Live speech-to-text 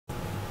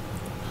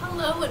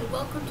Hello and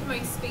welcome to my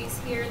space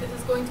here. This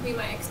is going to be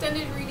my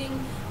extended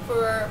reading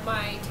for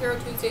my Tarot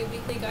Tuesday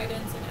weekly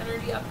guidance and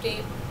energy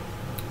update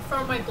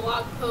from my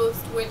blog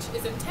post, which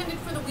is intended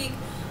for the week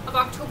of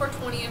October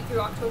 20th through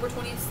October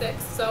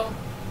 26th. So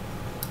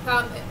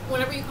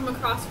whenever you come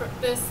across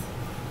this,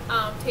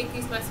 take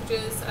these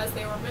messages as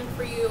they were meant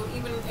for you,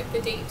 even if the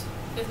date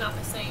is not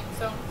the same.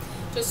 So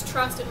just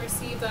trust and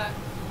receive that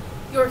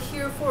you're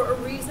here for a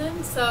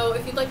reason. So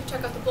if you'd like to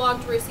check out the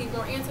blog to receive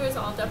more answers,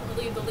 I'll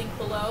definitely leave the link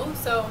below.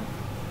 So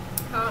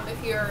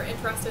if you're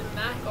interested in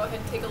that, go ahead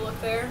and take a look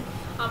there.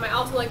 I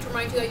also like to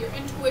remind you that your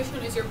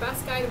intuition is your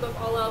best guide above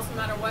all else, no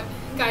matter what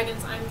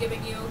guidance I'm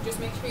giving you. Just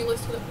make sure you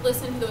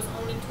listen to those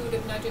own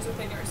intuitive nudges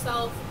within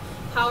yourself,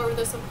 however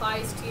this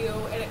applies to you,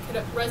 and it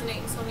could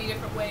resonate in so many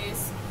different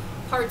ways.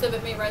 Parts of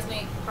it may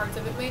resonate, parts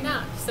of it may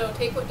not. So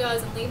take what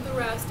does and leave the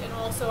rest. And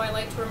also I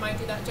like to remind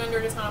you that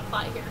gender does not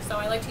apply here. So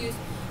I like to use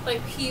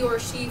like he or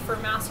she for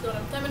masculine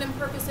and feminine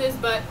purposes,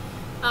 but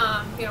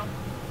you know,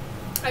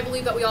 I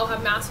believe that we all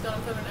have masculine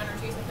and feminine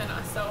energies within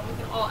us, so we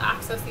can all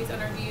access these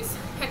energies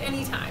at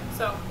any time.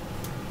 So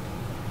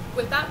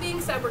with that being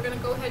said, we're going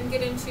to go ahead and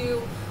get into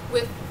it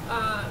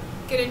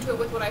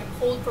with what I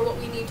pulled for what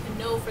we need to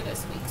know for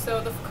this week.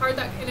 So the card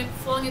that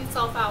flung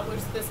itself out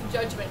was this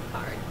Judgment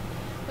card,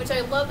 which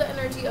I love the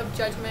energy of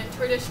judgment.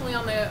 Traditionally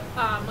on the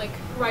like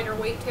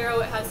Rider-Waite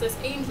Tarot, it has this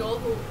angel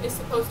who is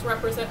supposed to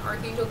represent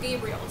Archangel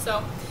Gabriel.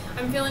 So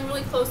I'm feeling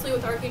really closely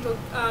with Archangel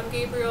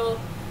Gabriel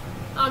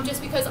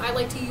just because I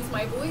like to use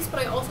my voice, but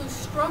I also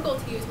struggle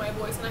to use my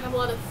voice, and I have a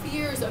lot of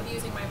fears of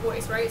using my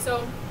voice, right?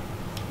 So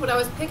what I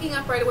was picking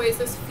up right away is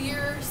this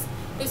fear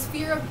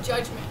of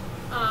judgment,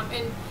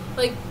 and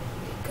like,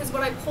 because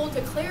what I pulled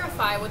to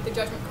clarify with the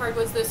Judgment card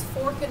was this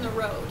fork in the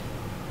road.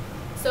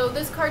 So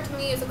this card to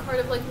me is a card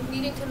of like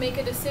needing to make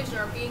a decision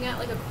or being at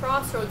like a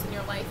crossroads in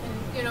your life and,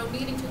 you know,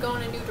 needing to go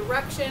in a new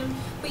direction,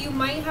 but you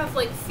might have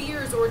like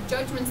fears or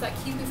judgments that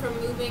keep you from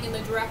moving in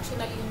the direction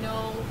that you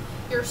know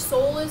your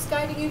soul is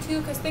guiding you to.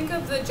 Because think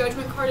of the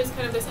Judgment card as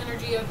kind of this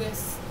energy of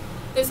this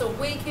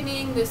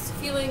awakening, this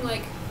feeling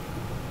like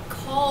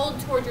called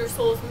toward your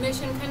soul's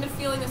mission, kind of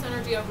feeling this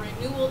energy of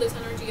renewal, this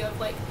energy of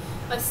like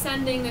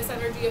ascending, this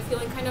energy of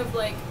feeling kind of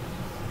like,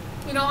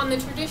 you know, on the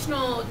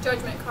traditional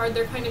Judgment card,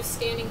 they're kind of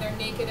standing there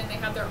naked and they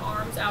have their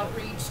arms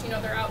outreached, you know,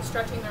 they're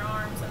outstretching their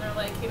arms and they're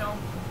like, you know,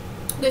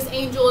 this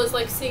angel is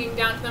like singing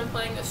down to them,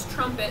 playing this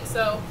trumpet.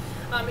 So,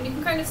 and you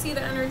can kind of see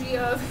the energy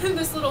of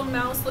this little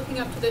mouse looking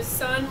up to this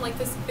sun, like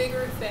this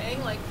bigger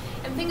thing, like,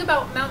 and think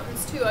about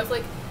mountains too. I was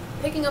like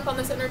picking up on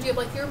this energy of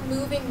like you're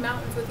moving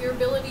mountains with your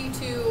ability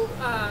to,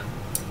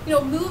 you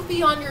know, move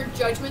beyond your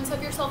judgments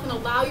of yourself and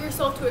allow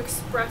yourself to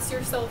express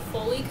yourself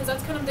fully, because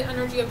that's kind of the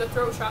energy of the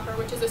throat chakra,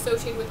 which is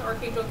associated with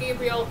Archangel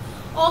Gabriel,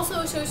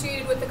 also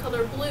associated with the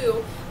color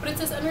blue. But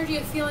it's this energy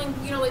of feeling,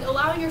 you know, like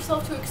allowing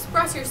yourself to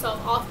express yourself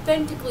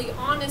authentically,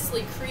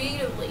 honestly,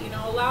 creatively, you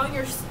know, allowing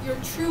your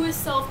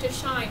truest self to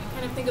shine. You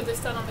kind of think of the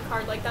sun on the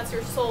card like that's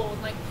your soul,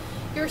 and like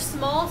your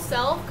small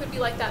self could be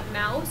like that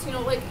mouse, you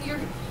know, like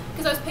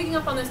because I was picking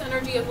up on this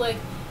energy of like,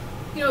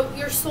 you know,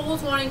 your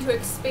soul's wanting to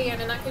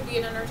expand, and that could be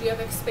an energy of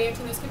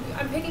expansion. This could be,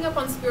 I'm picking up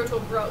on spiritual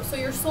growth. So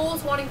your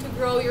soul's wanting to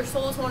grow, your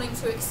soul's wanting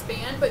to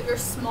expand, but your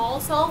small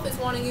self is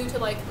wanting you to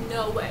like,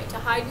 no way, to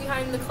hide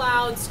behind the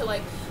clouds, to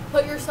like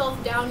put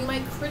yourself down. You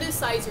might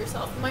criticize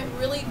yourself. You might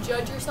really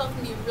judge yourself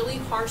and be really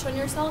harsh on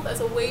yourself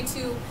as a way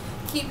to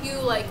keep you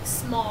like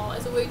small,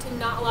 as a way to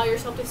not allow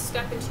yourself to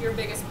step into your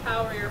biggest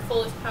power, your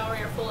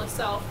fullest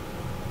self.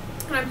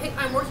 And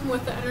I'm working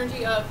with the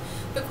energy of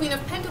the Queen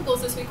of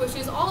Pentacles this week, which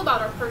is all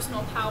about our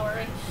personal power.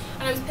 And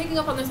I was picking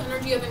up on this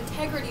energy of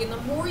integrity. And the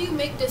more you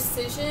make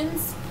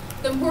decisions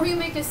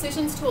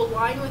to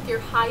align with your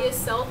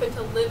highest self and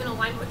to live in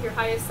alignment with your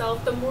highest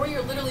self, the more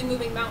you're literally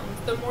moving mountains,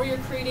 the more you're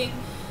creating,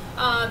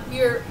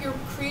 you're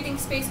creating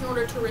space in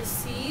order to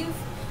receive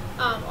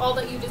all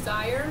that you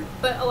desire.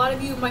 But a lot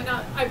of you might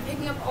not, I'm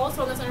picking up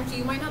also on this energy,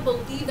 you might not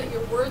believe that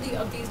you're worthy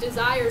of these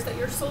desires, that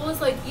your soul is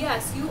like,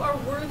 yes, you are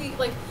worthy.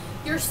 Like,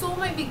 your soul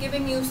might be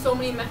giving you so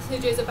many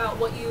messages about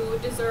what you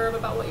deserve,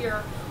 about what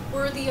you're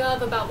worthy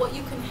of, about what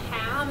you can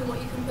have and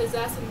what you can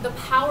possess and the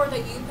power that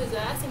you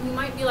possess, and you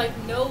might be like,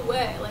 no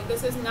way, like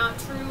this is not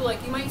true.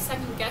 Like you might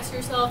second guess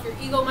yourself. Your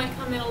ego might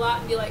come in a lot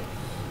and be like,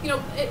 you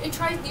know,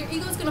 your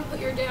ego's gonna put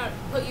you down.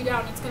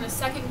 It's gonna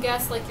second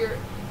guess like your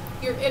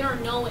inner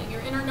knowing. Your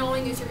inner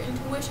knowing is your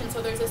intuition.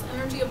 So there's this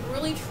energy of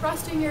really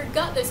trusting your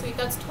gut this week.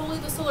 That's totally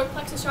the solar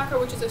plexus chakra,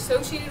 which is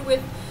associated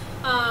with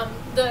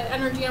the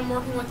energy I'm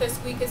working with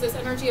this week, is this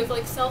energy of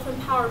like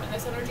self-empowerment,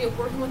 this energy of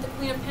working with the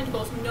Queen of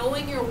Pentacles,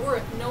 knowing your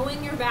worth,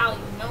 knowing your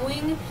value,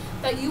 knowing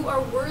that you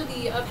are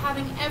worthy of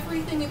having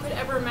everything you could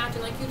ever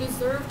imagine. Like you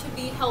deserve to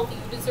be healthy,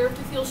 you deserve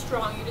to feel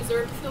strong, you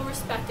deserve to feel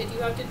respected.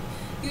 You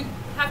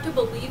have to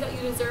believe that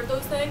you deserve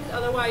those things,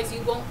 otherwise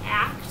you won't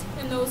act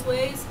in those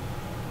ways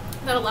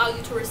that allow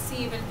you to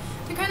receive and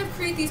to kind of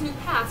create these new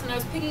paths. And I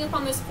was picking up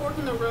on this fork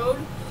in the road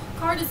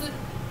card, is that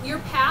your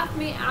path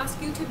may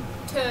ask you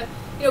to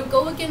you know,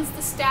 go against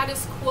the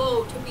status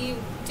quo, to be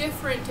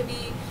different, to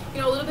be,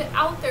 a little bit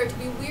out there, to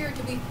be weird,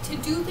 to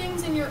do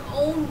things in your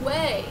own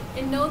way,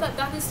 and know that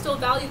that is still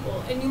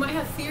valuable. And you might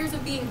have fears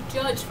of being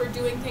judged for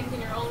doing things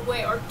in your own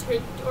way, or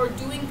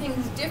doing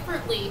things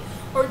differently,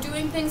 or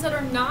doing things that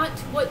are not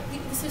what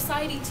the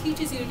society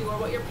teaches you to do, or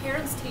what your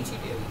parents teach you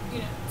to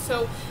do.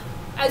 So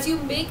as you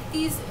make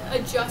these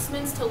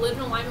adjustments to live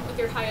in alignment with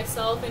your highest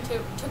self, and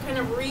to kind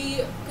of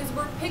because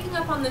we're picking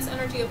up on this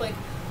energy of like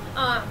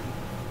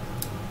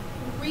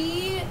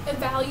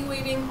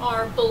re-evaluating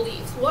our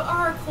beliefs. What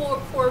are our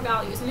core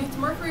values? And it's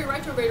Mercury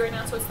retrograde right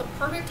now, so it's the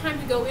perfect time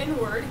to go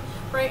inward,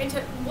 right?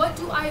 Into what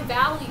do I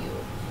value?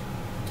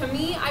 To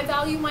me, I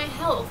value my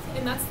health,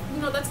 and that's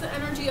that's the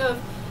energy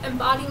of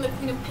embodying the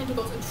Queen of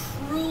Pentacles and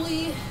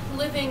truly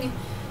living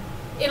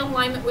in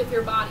alignment with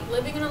your body,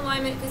 living in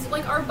alignment, because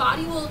like our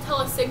body will tell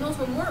us signals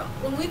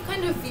when we've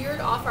kind of veered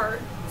off our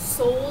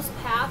soul's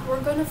path.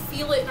 We're gonna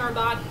feel it in our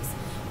bodies.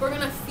 We're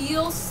gonna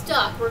feel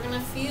stuck. We're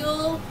gonna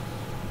feel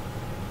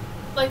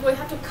like we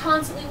have to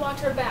constantly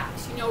watch our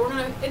backs.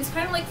 It's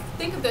kind of like,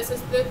 think of this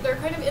as they're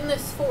kind of in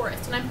this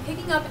forest, and I'm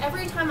picking up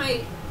every time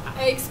I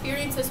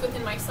experience this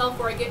within myself,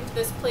 where I get into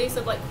this place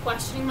of like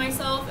questioning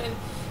myself and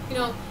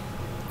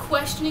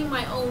questioning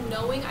my own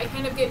knowing. I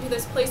kind of get into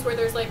this place where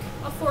there's like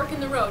a fork in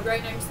the road, right?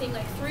 And I'm seeing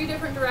like 3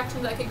 different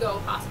directions I could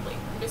go, possibly.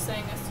 I'm just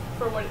saying this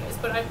for what it is,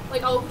 but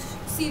I'll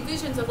see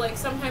visions of like,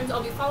 sometimes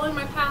I'll be following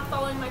my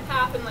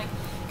path, and like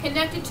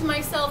connected to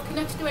myself,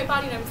 connected to my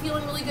body, and I'm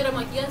feeling really good. I'm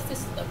like, yes, this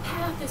is the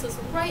path, this is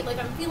right, like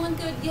I'm feeling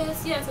good,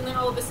 yes, and then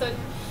all of a sudden,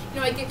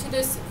 I get to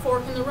this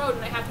fork in the road,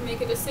 and I have to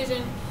make a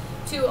decision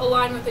to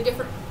align with a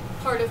different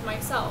part of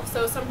myself.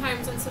 So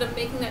sometimes instead of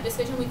making that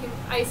decision,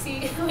 I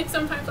see like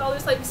sometimes I'll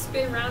just like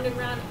spin round and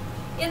round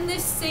in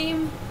this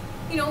same,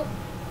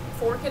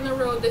 fork in the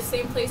road, this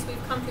same place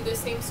we've come to, this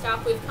same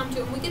stop we've come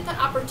to, and we get the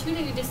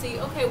opportunity to see,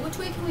 okay, which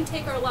way can we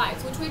take our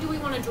lives? Which way do we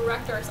want to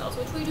direct ourselves?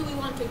 Which way do we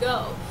want to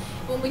go?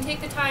 When we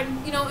take the time,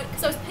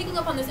 because I was picking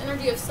up on this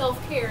energy of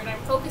self-care, and I'm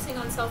focusing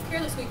on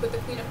self-care this week with the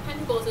Queen of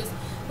Pentacles, is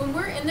when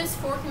we're in this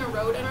fork in a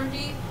road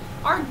energy,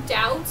 our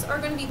doubts are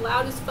going to be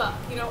loud as fuck.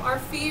 Our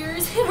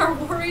fears and our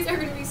worries are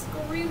going to be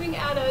screaming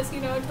at us,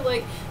 to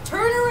like,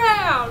 turn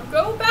around,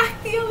 go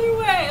back the other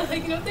way.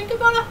 Like, think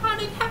about a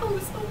haunted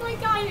house. Oh my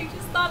God, I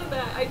just thought of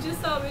that. I just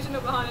saw a vision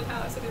of a haunted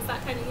house, and it's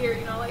that time of year,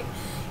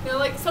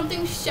 like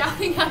something's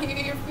shouting at you,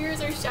 your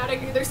fears are shouting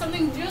at you, there's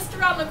something just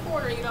around the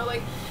corner,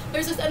 like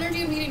there's this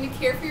energy of needing to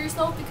care for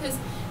yourself, because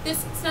this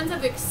sense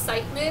of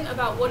excitement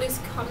about what is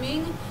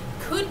coming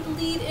could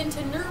lead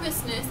into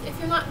nervousness if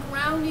you're not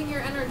grounding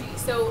your energy.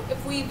 So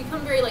if we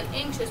become very like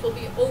anxious, we'll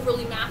be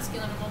overly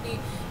masculine, and we'll be,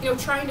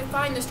 trying to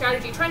find the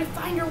strategy, trying to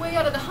find our way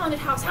out of the haunted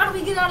house. How do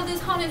we get out of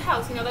this haunted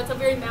house? That's a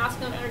very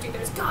masculine energy.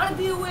 There's gotta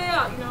be a way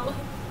out,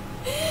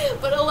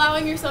 But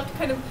allowing yourself to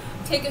kind of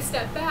take a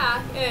step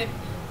back and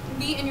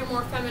be in your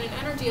more feminine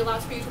energy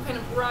allows for you to kind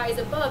of rise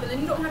above, and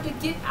then you don't have to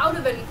get out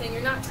of anything.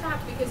 You're not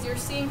trapped, because you're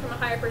seeing from a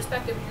higher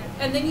perspective,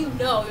 and then you're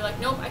like,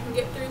 nope, I can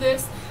get through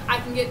this,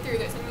 and you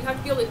have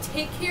to be able to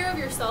take care of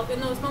yourself in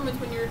those moments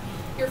when your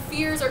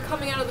fears are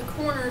coming out of the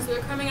corners, or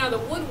they're coming out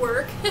of the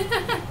woodwork.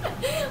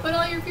 When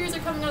all your fears are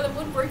coming out of the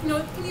woodwork,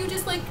 can you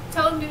just like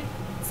tell them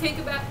to take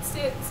a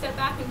step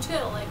back and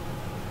chill? Like,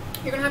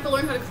 you're gonna have to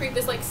learn how to create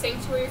this like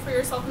sanctuary for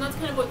yourself, and that's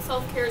kind of what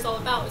self-care is all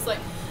about. Is like,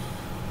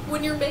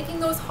 when you're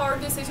making those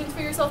hard decisions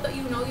for yourself that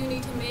you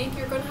need to make,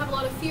 you're going to have a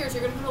lot of fears,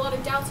 you're going to have a lot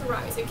of doubts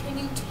arise. And can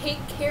you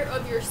take care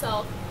of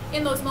yourself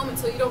in those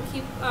moments so you don't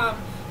keep,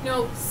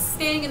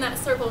 staying in that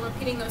circle and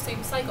repeating those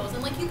same cycles?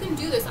 And like, you can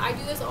do this. I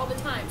do this all the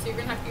time. So you're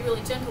going to have to be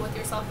really gentle with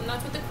yourself. And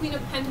that's what the Queen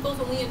of Pentacles,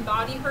 when we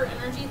embody her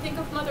energy, think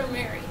of Mother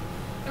Mary.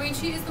 I mean,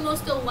 she is the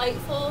most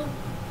delightful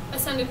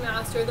ascended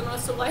master, the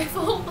most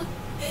delightful,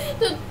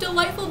 the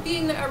delightful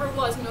being there ever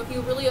was. If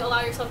you really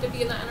allow yourself to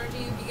be in that energy,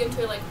 you begin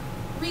to like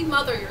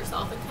remother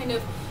yourself, and kind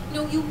of,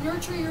 you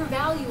nurture your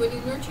value, and you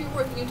nurture your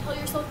worth, and you tell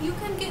yourself, you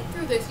can get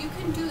through this, you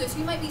can do this.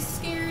 You might be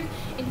scared,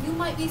 and you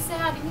might be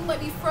sad, and you might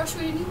be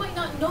frustrated, and you might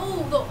not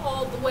know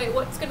all the way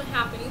what's going to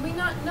happen. You may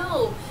not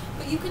know,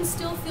 but you can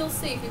still feel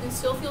safe, you can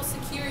still feel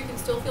secure, you can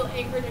still feel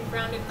anchored and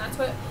grounded, and that's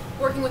what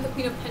working with the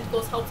Queen of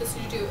Pentacles helps us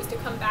to do, is to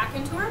come back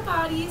into our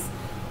bodies,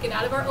 get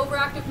out of our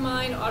overactive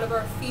mind, out of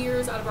our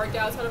fears, out of our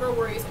doubts, out of our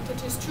worries, and to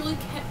just truly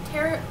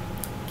care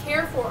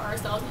for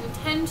ourselves and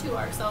tend to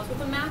ourselves with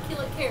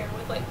immaculate care,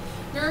 with like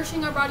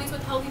nourishing our bodies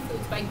with healthy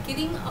foods, by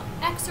getting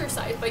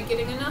exercise, by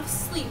getting enough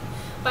sleep,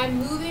 by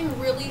moving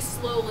really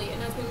slowly.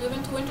 And as we move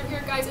into winter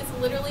here, guys, it's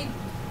literally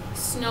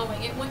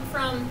snowing. It went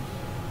from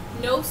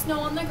no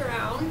snow on the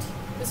ground,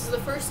 this is the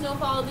first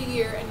snowfall of the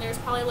year, and there's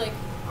probably like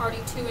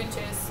already 2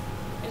 inches,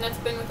 and that's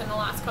been within the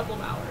last couple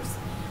of hours.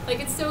 Like,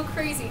 it's so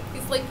crazy.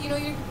 It's like,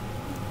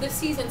 the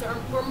seasons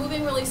we're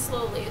moving really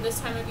slowly this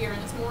time of year,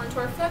 and it's more into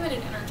our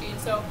feminine energy, and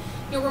so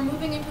we're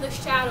moving into the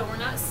shadow. We're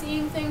not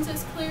seeing things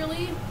as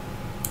clearly,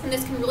 and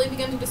this can really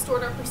begin to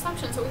distort our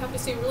perception. So we have to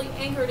stay really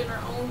anchored in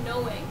our own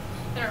knowing,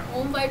 in our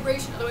own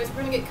vibration. Otherwise,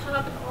 we're going to get caught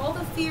up in all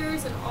the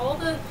fears and all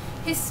the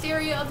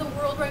hysteria of the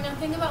world right now.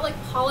 Think about like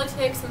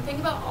politics and think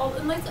about all,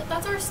 and like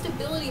that's our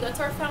stability, that's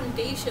our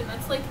foundation.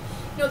 That's like,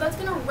 you know, that's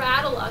going to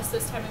rattle us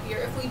this time of year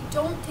if we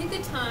don't take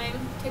the time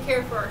to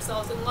care for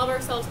ourselves and love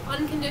ourselves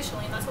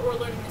unconditionally. And that's what we're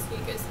learning this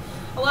week. Is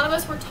a lot of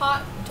us were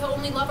taught to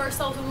only love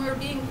ourselves when we were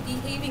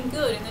behaving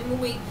good, and then when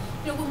we,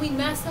 you know, when we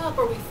mess up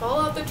or we fall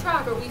off the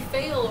track or we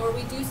fail or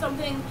we do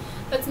something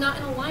that's not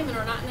in alignment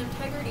or not in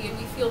integrity and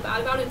we feel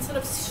bad about it, instead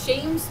of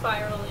shame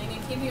spiraling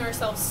and keeping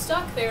ourselves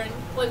stuck there and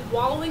like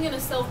wallowing in a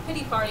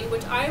self-pity party,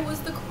 which I was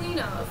the queen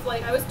of.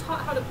 Like, I was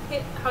taught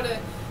how to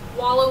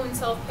wallow in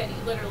self-pity,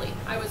 literally.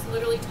 I was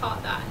literally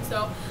taught that. And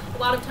so a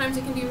lot of times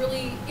it can be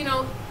really, you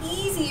know,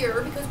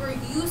 easier because we're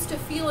used to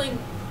feeling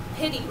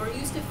pity, we're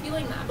used to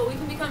feeling that, but we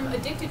can become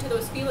addicted to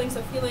those feelings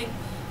of feeling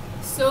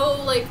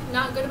so like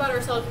not good about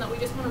ourselves and that we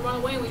just want to run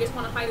away and we just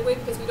want to hide away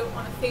because we don't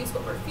want to face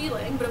what we're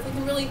feeling. But if we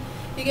can really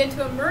begin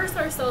to immerse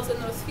ourselves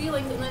in those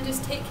feelings and then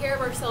just take care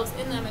of ourselves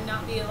in them and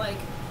not be like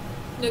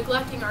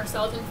neglecting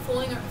ourselves and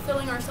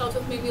filling ourselves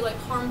with maybe like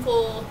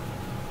harmful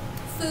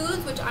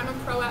foods, which I'm a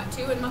pro at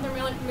too, and Mother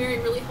Mary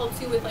really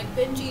helps you with like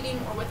binge eating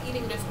or with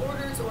eating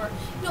disorders or,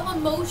 you know,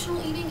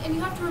 emotional eating. And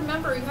you have to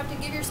remember, you have to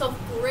give yourself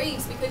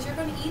grace because you're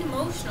going to eat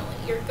emotionally.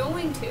 You're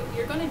going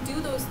to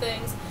do those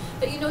things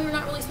that you know you're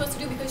not really supposed to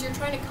do because you're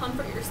trying to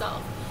comfort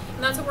yourself.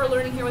 And that's what we're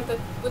learning here with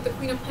the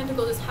Queen of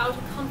Pentacles, is how to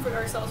comfort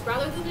ourselves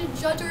rather than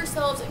to judge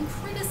ourselves and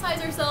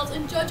criticize ourselves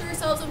and judge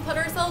ourselves and put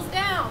ourselves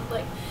down.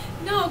 Like,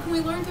 no, can we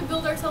learn to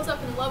build ourselves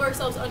up and love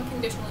ourselves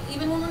unconditionally,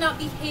 even when we're not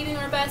behaving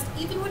our best,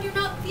 even when you're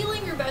not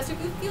feeling your best.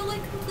 If you feel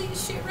like complete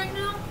shit right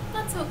now,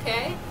 that's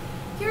okay.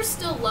 You're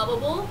still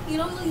lovable, you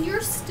know, like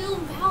you're still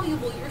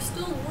valuable, you're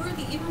still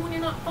worthy, even when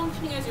you're not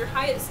functioning as your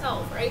highest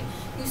self, right?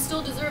 You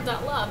still deserve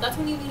that love. That's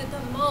when you need it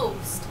the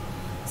most.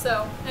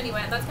 So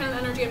anyway, that's kind of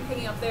the energy I'm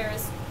picking up there,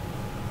 is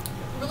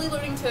really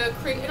learning to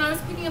create, and I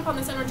was picking up on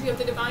this energy of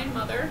the Divine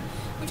Mother,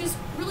 which is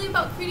really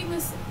about creating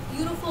this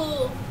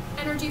beautiful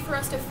energy for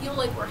us to feel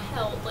like we're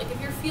held. Like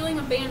if you're feeling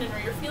abandoned or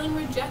you're feeling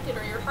rejected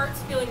or your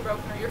heart's feeling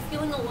broken or you're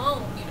feeling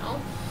alone, you know,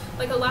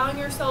 like allowing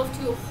yourself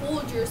to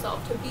hold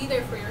yourself, to be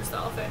there for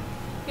yourself and,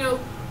 you know,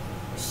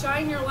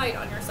 shine your light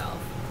on yourself,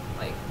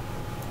 like,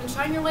 and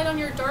shine your light on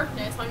your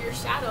darkness, on your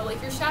shadow.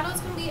 Like your shadow's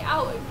gonna be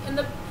out, and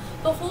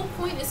the whole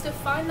point is to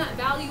find that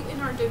value in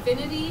our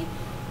divinity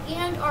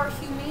and our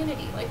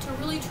humanity, like to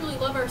really truly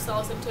love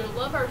ourselves and to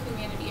love our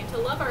humanity and to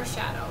love our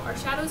shadow. Our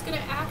shadow is going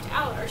to act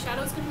out. Our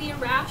shadow is going to be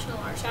irrational.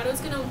 Our shadow is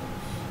going to,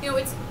 you know,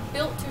 it's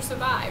built to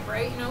survive,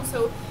 right? You know,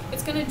 so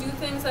it's going to do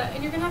things that,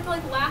 and you're going to have to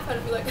like laugh at it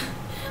and be like,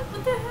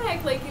 what the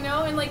heck? Like, you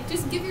know, and like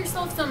just give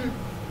yourself some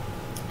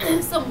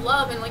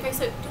love. And like I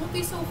said, don't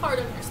be so hard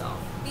on yourself.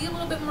 Be a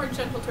little bit more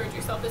gentle towards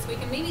yourself this week.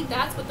 And maybe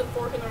that's what the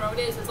fork in the road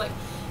is like,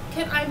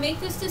 can I make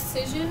this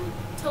decision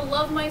to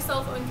love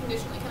myself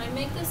unconditionally? Can I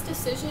make this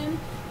decision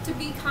to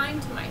be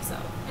kind to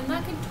myself? And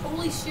that could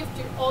totally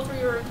alter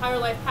your entire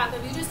life path.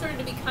 If you just started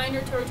to be kinder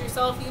towards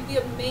yourself, you'd be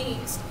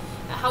amazed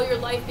at how your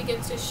life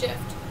begins to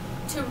shift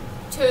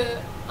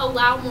to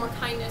allow more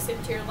kindness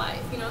into your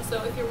life. You know,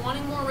 so if you're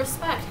wanting more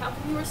respect, how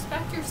can you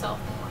respect yourself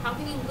more? How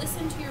can you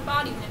listen to your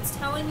body when it's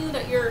telling you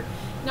that you're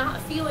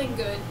not feeling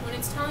good, when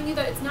it's telling you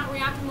that it's not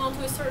reacting well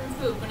to a certain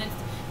food, when it's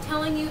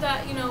telling you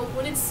that, you know,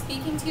 when it's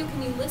speaking to you,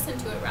 can you listen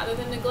to it rather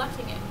than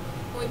neglecting it?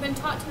 We've been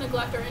taught to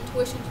neglect our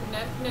intuition,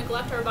 to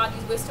neglect our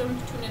body's wisdom,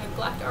 to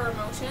neglect our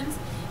emotions,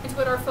 and to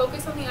put our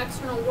focus on the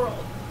external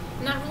world.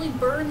 And that really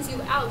burns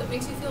you out. That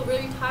makes you feel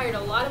really tired. A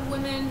lot of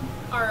women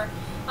are,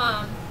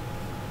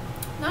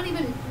 not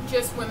even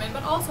just women,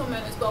 but also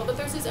men as well, but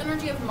there's this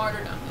energy of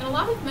martyrdom. And a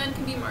lot of men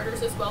can be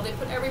martyrs as well. They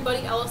put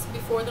everybody else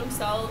before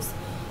themselves,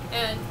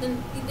 and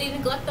then they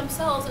neglect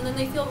themselves, and then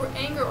they feel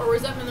anger or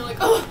resentment. They're like,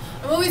 oh,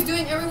 I'm always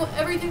doing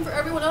everything for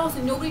everyone else,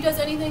 and nobody does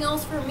anything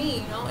else for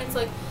me, you know? And it's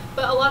like,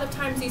 but a lot of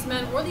times these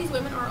men or these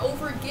women are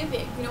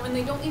over-giving, you know, and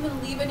they don't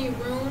even leave any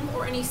room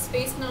or any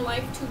space in their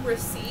life to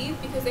receive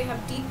because they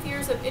have deep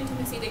fears of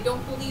intimacy. They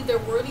don't believe they're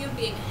worthy of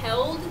being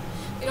held.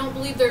 They don't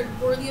believe they're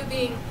worthy of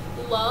being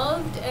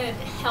loved and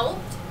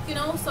helped, you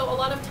know? So a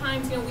lot of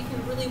times, you know, we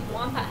can really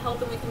want that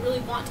help, and we can really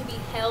want to be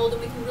held,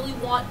 and we can really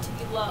want to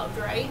be loved,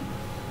 right?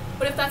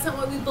 But if that's not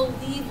what we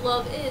believe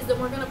love is, then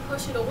we're going to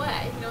push it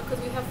away, you know,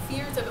 because we have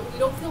fears of it. We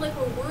don't feel like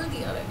we're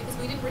worthy of it because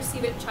we didn't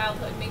receive it in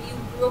childhood. Maybe you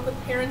grew up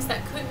with parents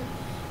that couldn't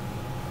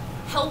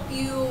help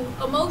you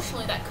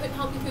emotionally, that couldn't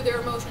help you through their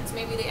emotions.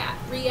 Maybe they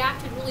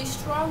reacted really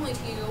strongly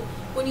to you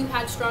when you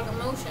had strong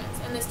emotions,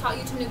 and this taught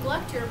you to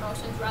neglect your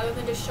emotions rather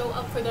than to show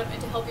up for them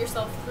and to help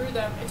yourself through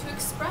them and to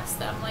express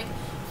them, like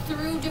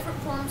through different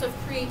forms of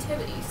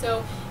creativity.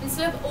 So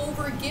instead of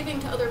over giving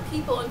to other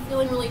people and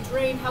feeling really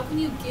drained, how can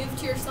you give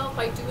to yourself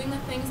by doing the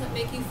things that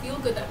make you feel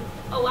good, that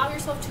allow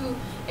yourself to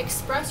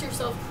express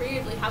yourself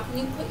creatively? How can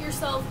you give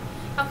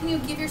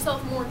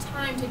yourself more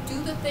time to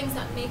do the things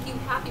that make you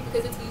happy?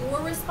 Because it's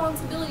your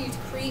responsibility to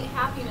create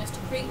happiness, to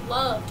create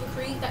love, to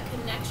create that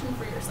connection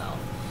for yourself.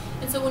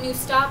 And so when you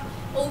stop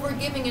over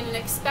giving it and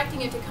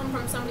expecting it to come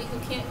from somebody who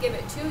can't give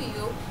it to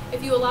you,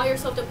 if you allow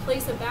yourself to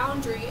place a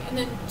boundary and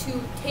then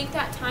to take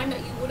that time that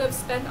you would have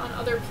spent on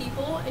other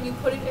people and you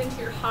put it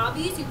into your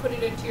hobbies, you put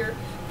it into your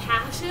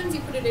passions,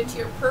 you put it into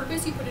your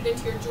purpose, you put it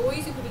into your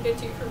joys, you put it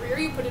into your career,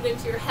 you put it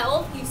into your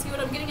health. You see what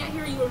I'm getting at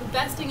here? You're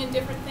investing in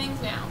different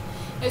things now.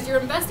 As you're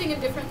investing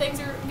in different things,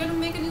 you're going to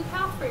make a new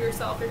path for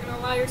yourself. You're going to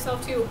allow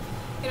yourself to,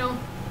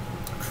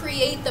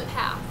 create the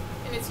path.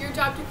 And it's your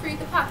job to create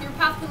the path. Your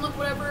path can look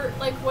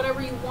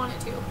whatever you want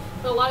it to.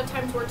 But a lot of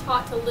times we're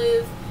taught to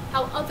live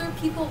how other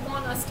people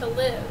want us to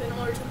live in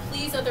order to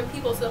please other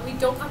people so that we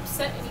don't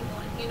upset anyone.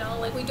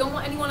 We don't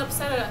want anyone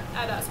upset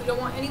at us. We don't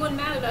want anyone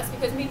mad at us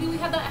because maybe we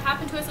had that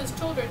happen to us as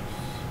children.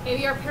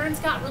 Maybe our parents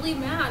got really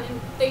mad and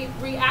they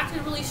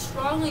reacted really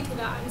strongly to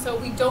that. And so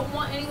we don't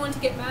want anyone to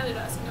get mad at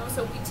us,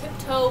 So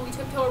we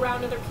tiptoe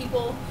around other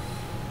people.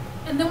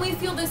 And then we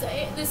feel this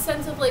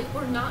sense of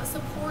we're not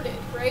supported,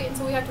 right? And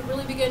so we have to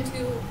really begin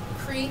to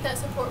create that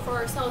support for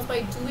ourselves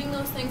by doing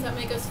those things that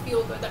make us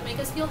feel good, that make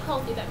us feel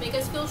healthy, that make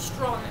us feel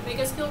strong, that make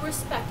us feel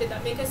respected,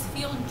 that make us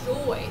feel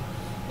joy.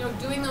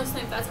 Doing those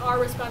things, that's our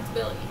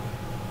responsibility.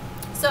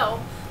 So,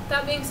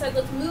 that being said,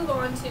 let's move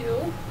on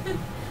to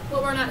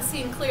what we're not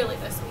seeing clearly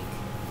this week.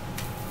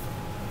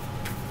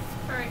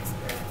 Alright,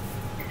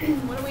 Spirit.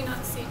 What are we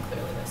not seeing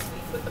clearly this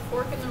week with the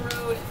fork in the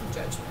road and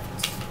judgment?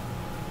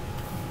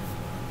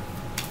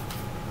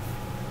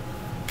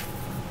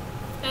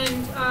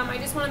 And I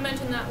just want to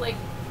mention that,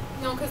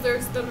 because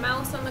there's the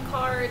mouse on the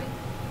card,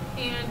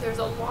 and there's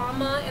a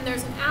llama, and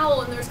there's an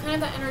owl, and there's kind of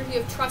that energy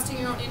of trusting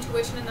your own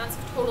intuition, and that's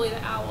totally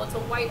the owl. It's a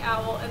white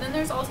owl. And then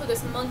there's also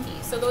this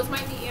monkey. So those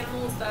might be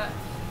animals that,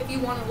 if you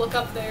want to look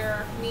up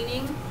their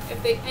meaning,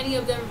 if any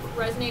of them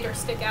resonate or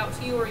stick out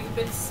to you, or you've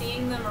been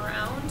seeing them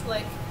around,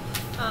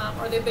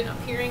 or they've been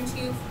appearing to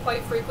you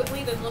quite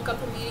frequently, then look up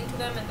the meaning to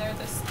them, and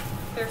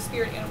they're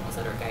spirit animals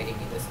that are guiding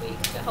you this week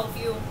to help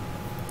you,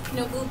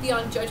 move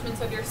beyond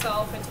judgments of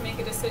yourself and to make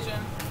a decision.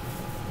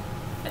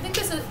 I think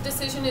this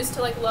decision is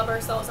to love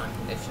ourselves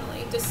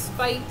unconditionally,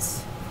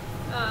 despite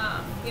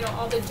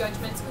all the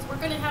judgments, because we're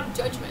going to have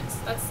judgments.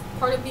 That's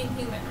part of being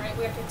human, right?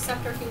 We have to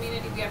accept our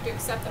humanity. We have to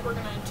accept that we're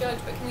going to judge.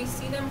 But can we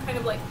see them kind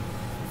of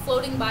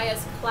floating by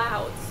as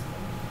clouds,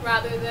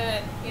 rather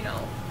than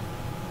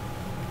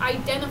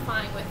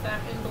identifying with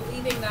them and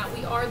believing that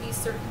we are these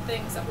certain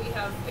things that we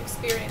have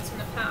experienced in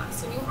the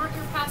past. And you aren't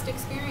your past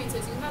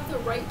experiences. You have the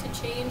right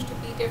to change, to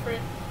be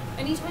different,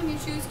 anytime you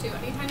choose to,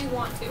 anytime you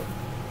want to.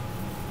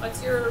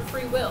 That's your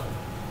free will.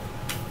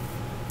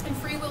 And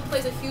free will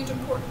plays a huge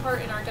important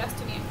part in our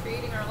destiny and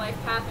creating our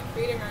life path and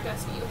creating our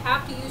destiny. You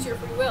have to use your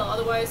free will,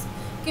 otherwise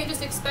you can't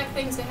just expect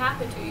things to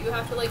happen to you. You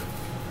have to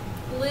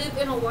live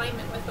in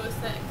alignment with those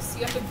things.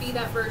 You have to be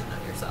that version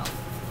of yourself,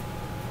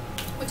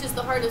 which is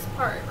the hardest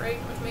part, right?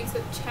 Which makes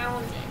it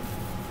challenging.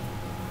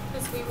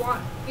 Because we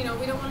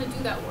don't want to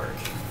do that work.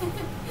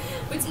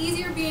 It's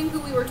easier being who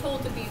we were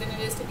told to be than it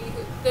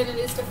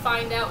is to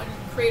find out and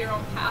create our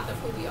own path of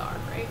who we are,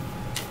 right?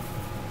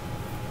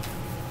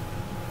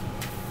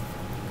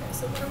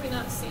 So what are we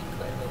not seeing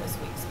clearly this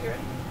week, Spirit?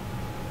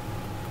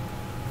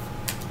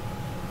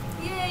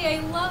 Yay,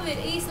 I love it.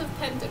 Ace of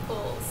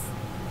Pentacles.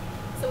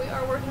 So we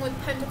are working with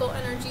Pentacle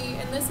energy,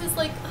 and this is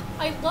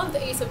I love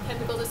the Ace of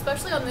Pentacles,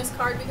 especially on this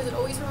card, because it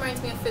always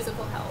reminds me of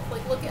physical health.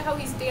 Look at how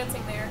he's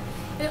dancing there.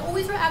 And it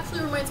always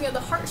actually reminds me of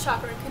the heart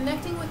chakra,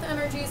 connecting with the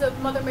energies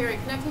of Mother Mary,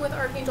 connecting with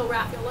Archangel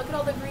Raphael. Look at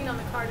all the green on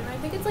the card, and I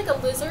think it's a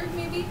lizard,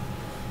 maybe?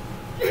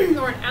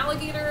 Or an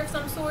alligator of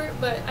some sort,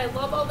 but I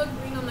love all the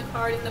green on the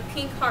card and the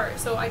pink heart.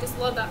 So I just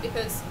love that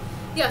because,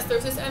 yes,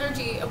 there's this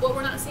energy of what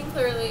we're not seeing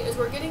clearly is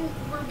we're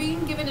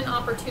being given an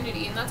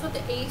opportunity, and that's what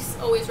the ace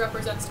always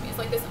represents to me. It's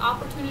this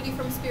opportunity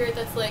from Spirit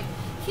that's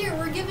here,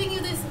 we're giving you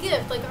this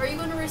gift. Are you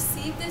going to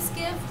receive this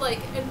gift?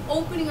 And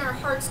opening our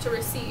hearts to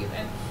receive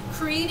and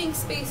creating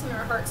space in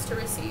our hearts to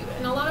receive.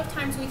 And a lot of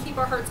times we keep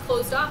our hearts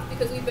closed off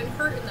because we've been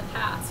hurt in the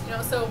past,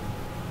 so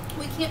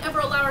we can't ever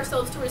allow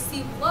ourselves to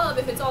receive love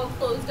if it's all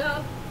closed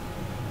up.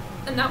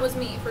 And that was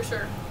me, for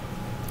sure.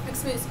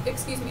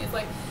 Excuse me. It's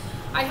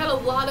I had a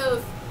lot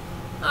of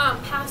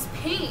past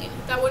pain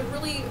that would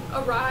really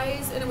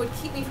arise, and it would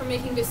keep me from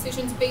making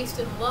decisions based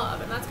in love.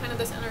 And that's kind of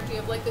this energy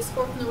of this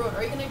fork in the road.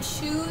 Are you going to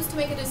choose to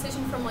make a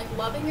decision from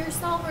loving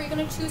yourself, or are you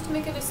going to choose to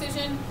make a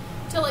decision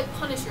to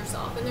punish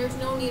yourself? And there's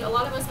no need. A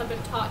lot of us have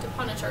been taught to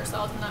punish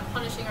ourselves, and that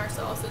punishing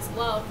ourselves is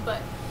love, but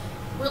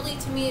really,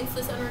 to me, it's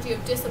this energy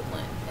of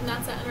discipline, and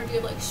that's that energy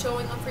of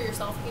showing up for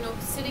yourself,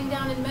 sitting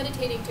down and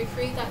meditating to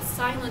create that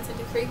silence and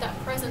to create that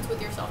presence with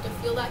yourself, to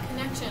feel that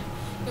connection,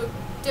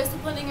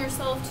 disciplining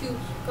yourself to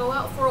go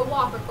out for a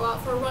walk or go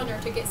out for a run or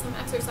to get some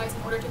exercise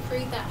in order to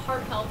create that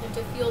heart health and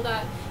to feel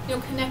that,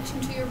 connection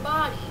to your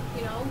body,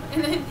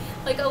 and then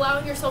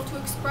allowing yourself to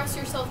express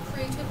yourself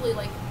creatively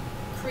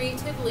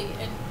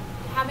and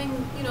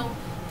having,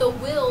 the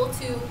will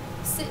to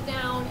sit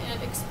down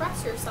and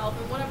express yourself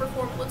in whatever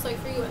form it looks like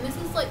for you. And this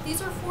is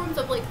these are forms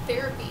of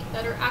therapy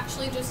that are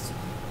actually just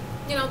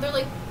you know,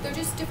 they're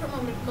just different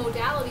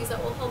modalities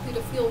that will help you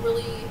to feel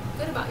really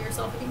good about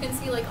yourself. And you can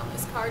see, like, on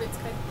this card, it's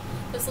kind of,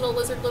 this little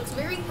lizard looks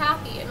very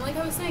happy, and like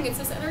I was saying, it's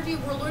this energy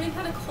we're learning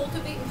how to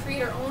cultivate and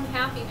create our own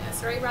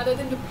happiness, right? Rather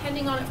than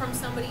depending on it from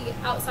somebody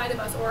outside of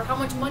us, or how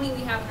much money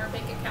we have in our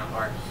bank account,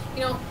 or,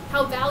 you know,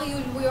 how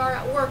valued we are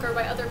at work or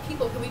by other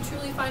people. Can we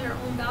truly find our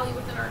own value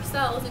within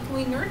ourselves, and can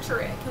we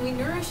nurture it? Can we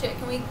nourish it?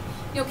 Can we,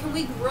 you know, can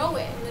we grow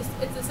it? And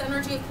it's this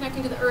energy of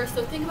connecting to the earth.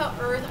 So think about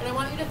earth, and I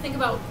want you to think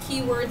about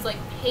keywords like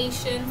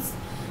patience,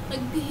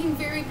 like being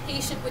very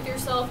patient with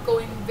yourself,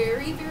 going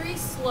very, very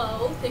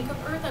slow. Think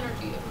of earth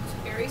energy. It moves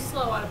very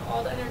slow. Out of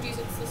all the energies,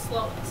 it's the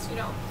slowest, you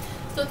know.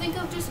 So think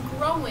of just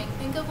growing.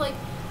 Think of like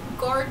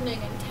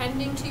gardening and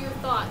tending to your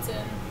thoughts,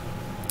 and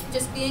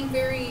just being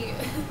very,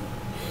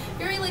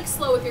 very like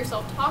slow with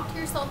yourself. Talk to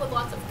yourself with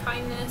lots of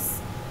kindness.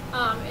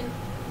 And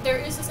there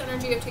is this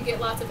energy of to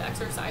get lots of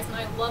exercise, and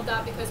I love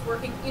that, because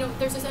working, you know,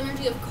 there's this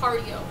energy of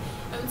cardio.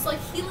 And it's like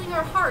healing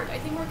our heart. I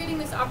think we're getting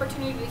this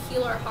opportunity to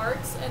heal our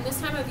hearts, and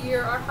this time of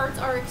year, our hearts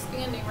are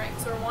expanding, right?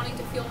 Because we're wanting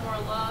to feel more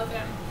love,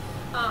 and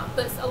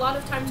but a lot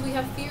of times we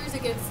have fears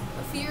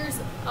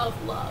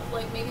of love.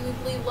 Like maybe we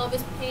believe love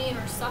is pain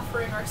or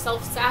suffering or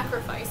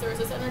self-sacrifice. There's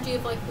this energy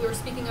of, like we were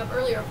speaking of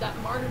earlier, of that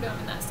martyrdom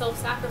and that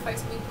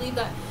self-sacrifice. And we believe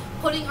that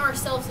putting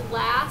ourselves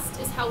last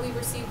is how we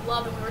receive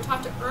love, and we were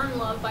taught to earn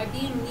love by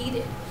being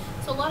needed.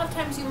 So a lot of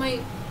times you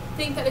might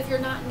think that if you're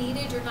not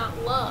needed, you're not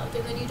loved,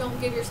 and then you don't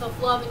give yourself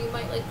love, and you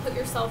might like put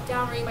yourself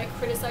down, or you might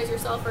criticize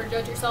yourself or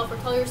judge yourself or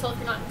tell yourself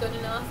you're not good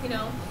enough, you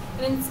know.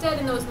 And instead,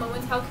 in those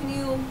moments, how can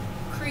you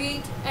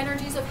create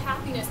energies of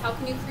happiness? How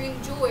can you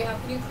create joy? How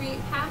can you create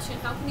passion?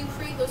 How can you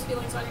create those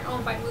feelings on your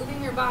own? By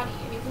moving your body.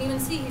 And you can even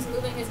see he's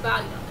moving his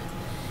body on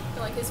this. You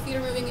know, like his feet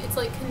are moving. It's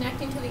like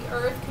connecting to the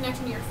earth,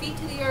 connecting your feet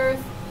to the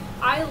earth.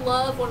 I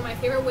love, one of my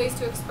favorite ways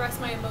to express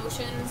my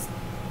emotions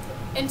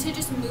and to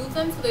just move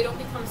them so they don't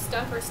become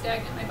stuck or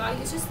stagnant in my body.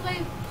 It's just like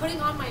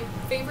putting on my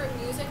favorite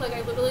music. Like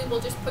I literally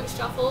will just put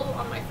shuffle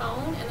on my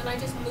phone, and then I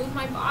just move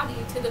my body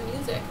to the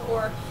music.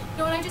 Or, you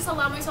know, and I just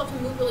allow myself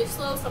to move really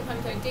slow.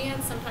 Sometimes I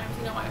dance, sometimes,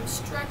 you know, I'm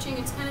stretching.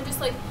 It's kind of just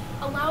like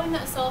allowing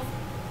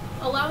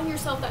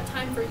yourself that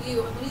time for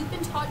you. And when you've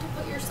been taught to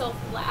put yourself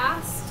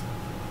last,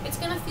 it's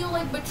going to feel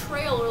like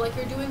betrayal, or like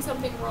you're doing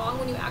something wrong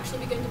when you actually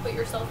begin to put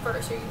yourself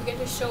first, or you begin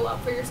to show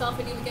up for yourself,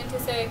 and you begin to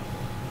say,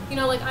 you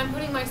know, like, I'm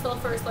putting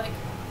myself first. Like,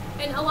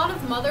 and a lot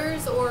of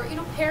mothers, or, you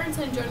know, parents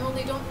in general,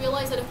 they don't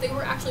realize that if they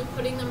were actually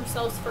putting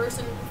themselves first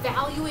and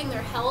valuing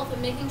their health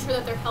and making sure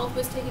that their health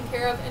was taken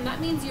care of, and that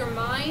means your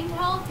mind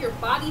health, your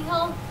body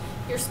health,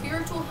 your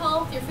spiritual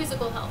health, your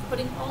physical health,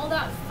 putting all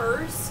that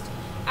first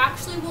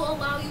actually will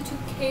allow you to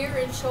care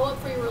and show up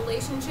for your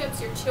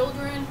relationships, your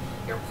children,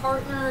 your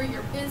partner,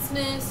 your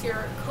business,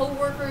 your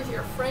co-workers,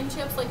 your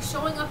friendships. Like,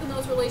 showing up in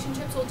those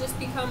relationships will just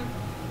become,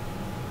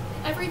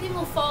 everything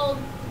will fall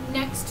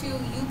next to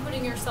you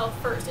putting yourself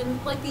first.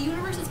 And like the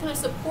universe is going to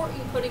support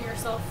you putting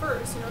yourself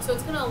first, you know, so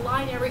it's going to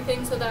align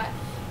everything so that,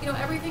 you know,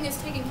 everything is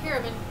taken care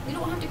of, and you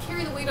don't have to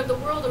carry the weight of the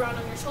world around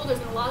on your shoulders.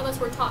 And a lot of us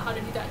were taught how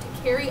to do that, to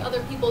carry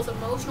other people's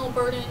emotional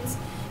burdens,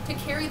 to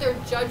carry their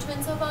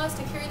judgments of us,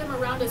 to carry them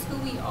around as who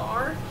we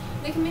are.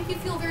 They can make you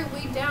feel very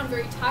weighed down,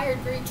 very tired,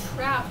 very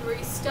trapped,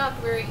 very stuck,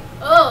 very,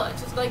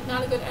 it's just like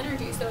not a good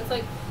energy. So it's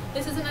like,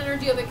 this is an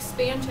energy of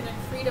expansion and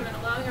freedom, and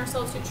allowing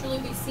ourselves to truly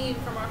be seen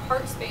from our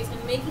heart space,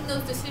 and making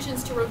those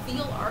decisions to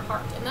reveal our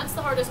heart. And that's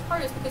the hardest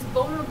part, is because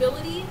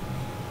vulnerability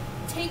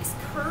takes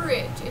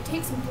courage. It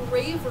takes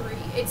bravery.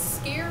 It's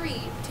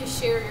scary to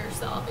share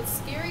yourself. It's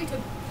scary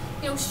to,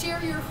 you know,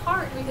 share your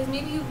heart, because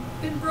maybe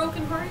you've been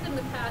brokenhearted in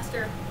the past,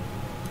 or,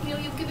 you know,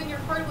 you've given your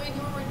heart away and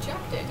you were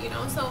rejected, you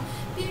know. So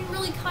being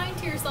really kind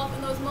to yourself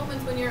in those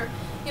moments when you're,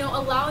 you know,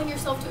 allowing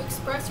yourself to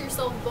express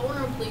yourself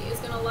vulnerably is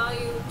going to allow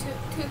you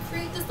to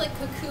create this like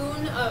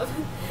cocoon of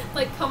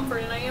like comfort.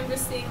 And I am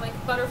just seeing like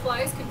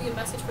butterflies could be a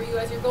message for you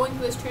as you're going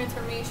through this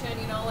transformation,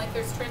 you know, like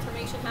there's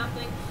transformation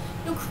happening.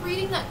 You know,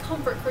 creating that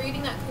comfort,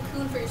 creating that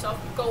cocoon for yourself,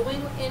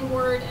 going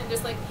inward and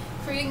just like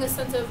creating this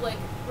sense of like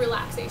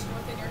relaxation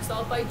within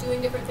yourself by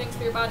doing different things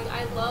for your body.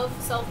 I love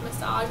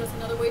self-massage. That's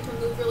another way to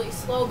move really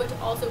slow, but to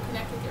also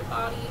connect with your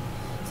body,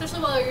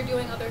 especially while you're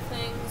doing other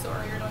things,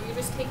 or, you know, you're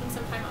just taking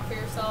some time out for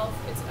yourself.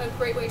 It's a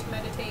great way to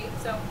meditate.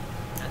 So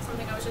that's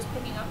something I was just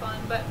picking up on.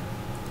 But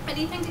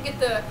anything to get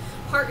the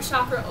heart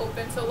chakra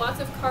open. So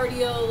lots of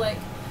cardio, like,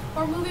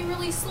 or moving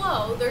really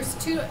slow. There's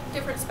two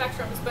different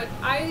spectrums, but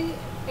I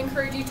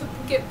encourage you to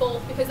get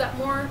both, because that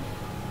more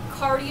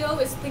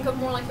cardio is, think of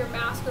more like your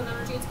masculine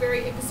energy. It's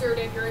very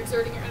exerted. You're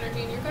exerting your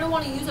energy, and you're going to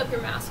want to use up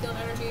your masculine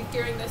energy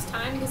during this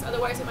time, because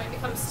otherwise it might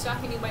become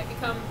stuck, and you might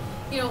become,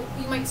 you know,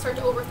 you might start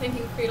to overthink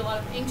and create a lot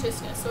of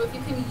anxiousness. So if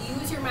you can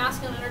use your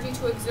masculine energy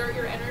to exert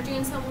your energy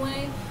in some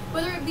way,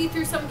 whether it be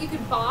through you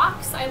could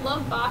box. I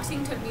love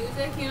boxing to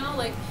music, you know,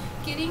 like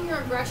getting your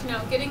aggression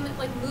out, getting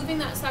like moving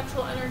that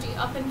sexual energy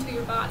up into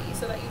your body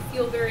so that you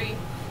feel very,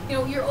 you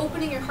know, you're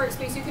opening your heart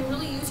space. You can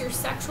really use your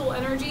sexual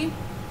energy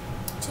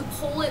to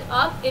pull it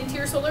up into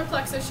your solar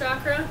plexus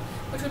chakra,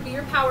 which would be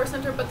your power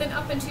center, but then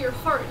up into your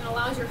heart, and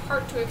allows your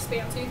heart to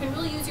expand. So you can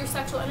really use your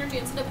sexual energy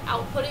instead of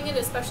outputting it,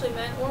 especially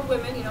men or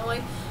women, you know,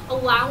 like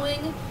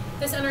allowing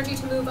this energy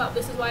to move up.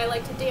 This is why I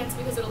like to dance,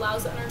 because it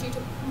allows the energy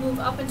to move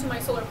up into my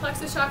solar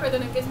plexus chakra.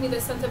 Then it gives me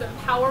this sense of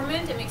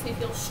empowerment. It makes me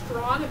feel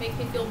strong. It makes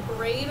me feel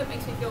brave. It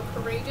makes me feel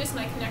courageous, and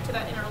I connect to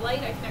that inner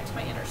light. I connect to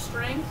my inner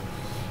strength.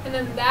 And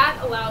then that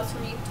allows for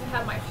me to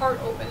have my heart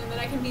open, and then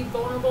I can be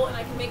vulnerable, and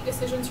I can make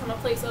decisions from a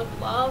place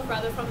of love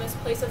rather from this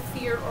place of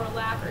fear or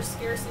lack or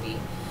scarcity,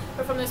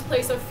 but from this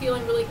place of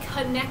feeling really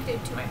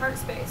connected to my heart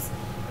space.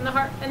 And the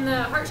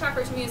heart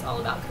chakra to me is all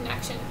about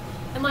connection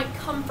and like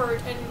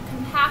comfort and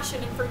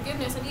compassion and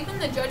forgiveness. And even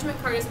the judgment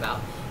card is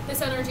about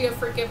this energy of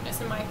forgiveness,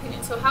 in my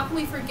opinion. So how can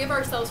we forgive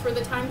ourselves for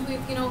the times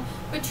we've, you know,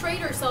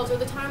 betrayed ourselves, or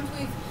the times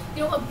we've,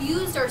 you know,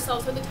 abused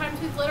ourselves, or the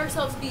times we've let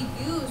ourselves be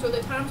used, or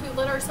the times we've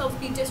let ourselves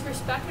be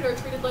disrespected or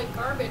treated like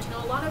garbage. You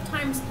know, a lot of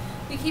times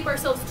we keep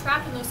ourselves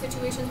trapped in those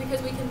situations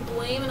because we can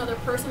blame another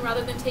person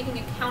rather than taking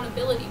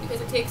accountability,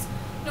 because it takes,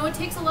 you know, it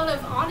takes a lot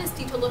of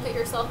honesty to look at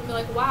yourself and be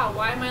like, wow,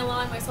 why am I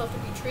allowing myself to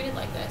be treated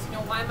like this? You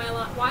know, why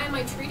am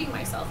I treating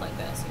myself like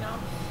this? You know,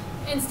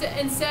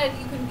 instead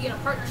you can be in a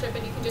partnership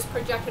and you can just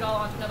project it all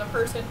onto another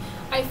person.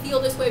 I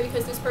feel this way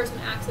because this person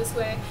acts this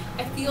way.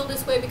 I feel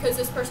this way because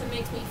this person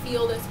makes me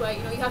feel this way.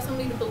 You know, you have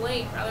somebody to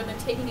blame rather than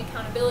taking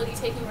accountability,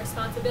 taking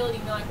responsibility,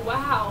 and be like,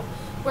 wow,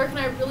 where can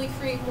I really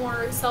create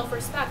more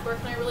self-respect? Where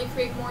can I really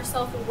create more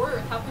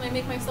self-worth? How can I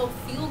make myself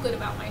feel good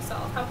about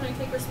myself? How can I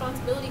take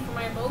responsibility for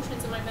my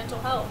emotions and my mental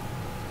health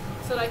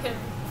so that I can,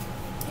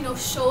 you know,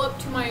 show up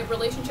to my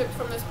relationships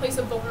from this place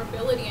of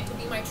vulnerability and to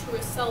be my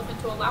truest self, and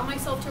to allow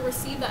myself to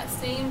receive that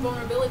same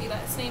vulnerability,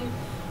 that same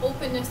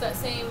openness, that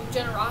same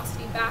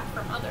generosity back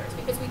from others,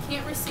 because we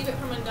can't receive it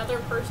from another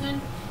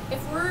person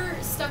if we're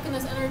stuck in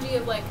this energy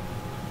of like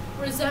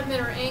resentment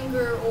or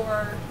anger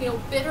or, you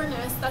know,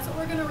 bitterness. That's what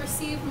we're going to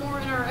receive more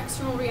in our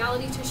external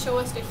reality to show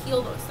us to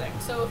heal those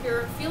things. So if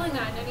you're feeling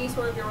that in any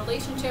sort of your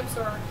relationships,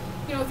 or,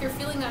 you know, if you're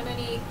feeling that in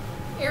any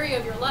area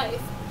of your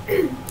life,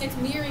 it's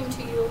mirroring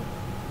to you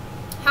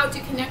how to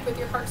connect with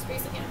your heart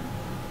space again,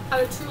 how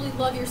to truly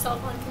love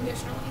yourself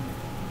unconditionally.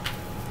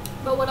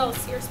 But what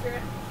else here,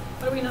 Spirit?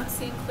 What are we not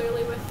seeing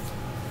clearly with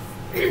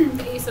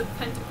the Ace of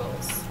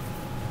Pentacles?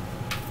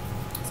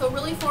 So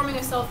really forming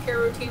a self-care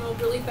routine will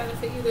really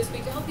benefit you this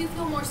week to help you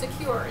feel more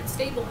secure and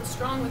stable and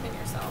strong within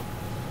yourself.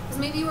 Because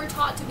maybe you were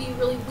taught to be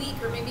really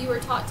weak, or maybe you were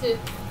taught to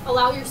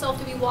allow yourself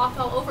to be walked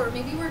all over, or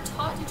maybe you were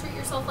taught to treat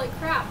yourself like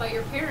crap by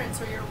your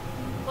parents or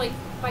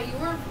by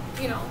your,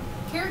 you know,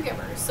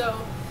 caregivers.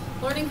 So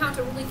learning how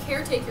to really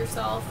caretake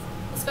yourself,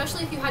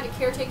 especially if you had to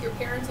caretake your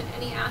parents in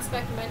any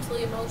aspect,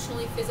 mentally,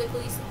 emotionally,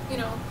 physically, you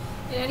know,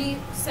 in any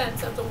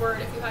sense of the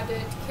word. If you had to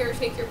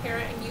caretake your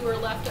parent and you were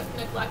left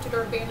neglected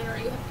or abandoned,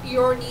 or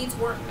your needs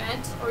weren't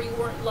met, or you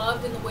weren't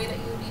loved in the way that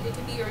you needed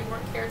to be, or you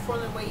weren't cared for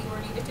in the way you were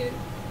needed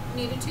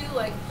to,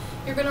 like,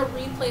 you're going to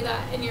replay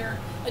that in your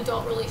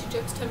adult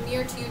relationships to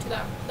mirror to you to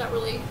that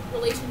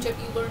relationship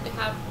you learned to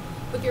have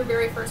with your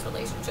very first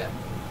relationship.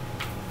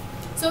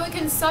 So it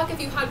can suck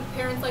if you had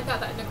parents like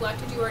that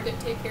neglected you or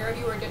didn't take care of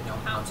you or didn't know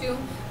how to,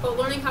 but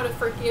learning how to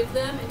forgive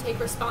them and take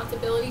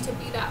responsibility to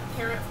be that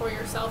parent for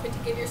yourself and to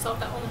give yourself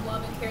that own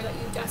love and care that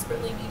you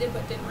desperately needed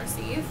but didn't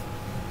receive,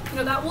 you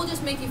know, that will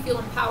just make you feel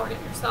empowered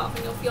in yourself,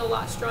 and you'll feel a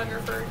lot stronger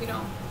for, you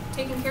know,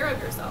 taking care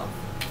of yourself.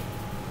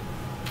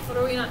 What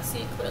are we not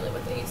seeing clearly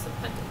with the Ace of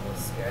Pentacles,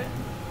 Spirit?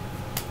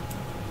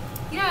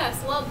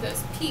 Yes, love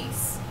this.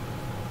 Peace.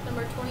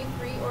 Number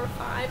 23 or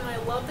 5, and I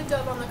love the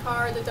dove on the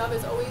card. The dove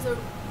is always a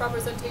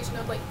representation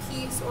of like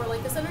peace, or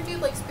like this energy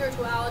of like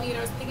spirituality, and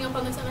I was picking up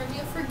on this energy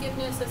of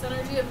forgiveness, this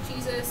energy of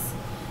Jesus,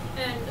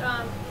 and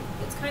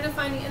it's kind of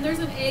finding, and there's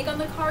an egg on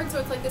the card, so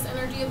it's like this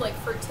energy of like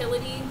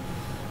fertility,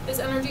 this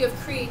energy of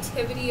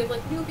creativity, of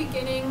like new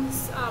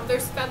beginnings.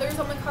 There's feathers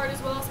on the card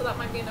as well, so that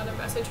might be another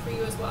message for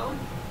you as well.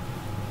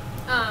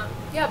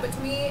 Yeah, but to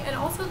me, and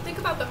also think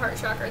about the heart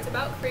chakra, it's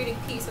about creating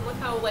peace, and look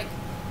how like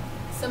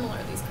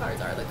similar these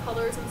cards are, the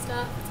colors and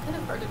stuff. It's kind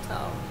of hard to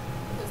tell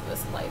because of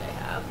this light I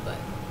have, but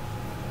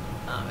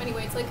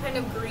anyway, it's like kind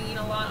of green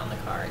a lot on the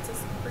cards,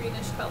 this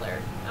greenish color,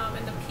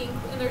 and the pink,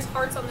 and there's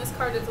hearts on this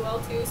card as well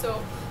too.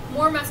 So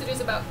more messages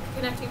about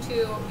connecting to,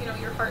 you know,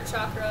 your heart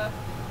chakra,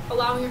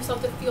 allowing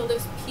yourself to feel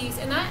this peace,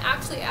 and that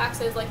actually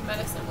acts as like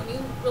medicine. When you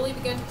really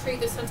begin to create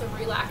this sense of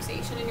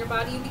relaxation in your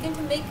body, you begin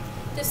to make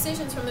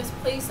decisions from this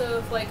place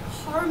of like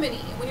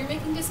harmony. When you're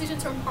making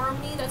decisions from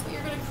harmony, that's what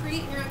you're going to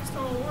create in your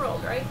external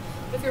world, right?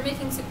 But if you're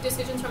making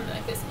decisions from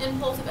like this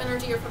impulsive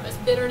energy, or from this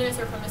bitterness,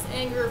 or from this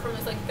anger, or from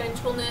this like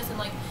vengefulness, and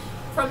like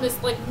from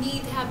this like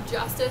need to have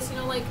justice, you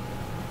know, like,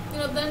 you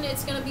know, then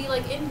it's going to be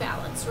like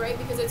imbalanced, right?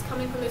 Because it's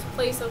coming from this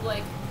place of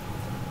like,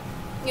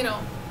 you know,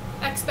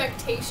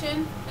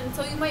 expectation, and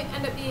so you might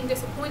end up being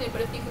disappointed.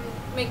 But if you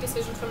can make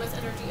decisions from this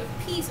energy of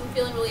peace and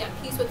feeling really at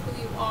peace with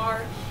who you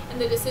are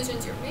and the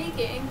decisions you're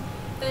making,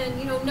 then,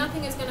 you know,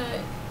 nothing is going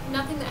to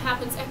nothing that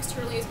happens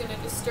externally is going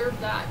to disturb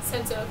that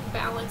sense of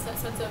balance, that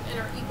sense of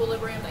inner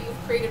equilibrium that you've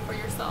created for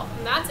yourself.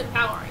 And that's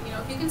empowering. You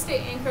know, if you can stay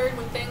anchored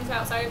when things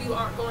outside of you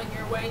aren't going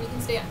your way, and you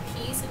can stay at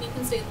peace, and you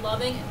can stay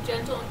loving and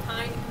gentle and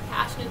kind and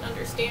compassionate and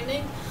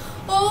understanding,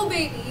 oh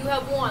baby, you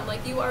have won.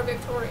 Like, you are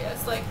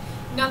victorious. Like,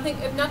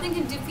 if nothing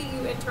can defeat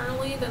you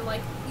internally, then,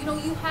 like, you know,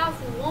 you have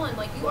won.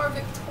 Like, you are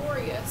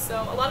victorious.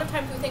 So a lot of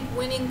times we think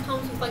winning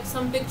comes with like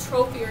some big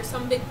trophy or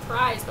some big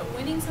prize, but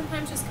winning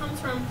sometimes just comes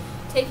from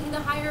taking the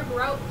higher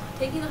road,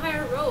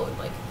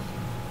 like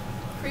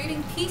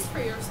creating peace for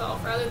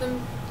yourself rather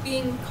than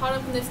being caught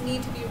up in this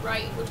need to be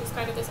right, which is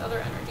kind of this other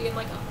energy. And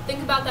like,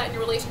 think about that in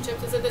your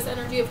relationships. Is it this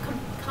energy of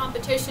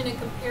competition and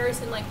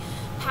comparison, like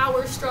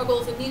power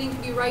struggles and needing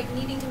to be right,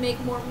 needing to make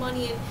more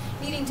money, and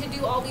needing to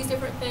do all these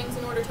different things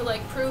in order to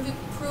like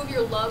prove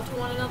your love to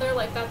one another?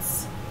 Like,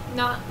 that's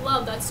not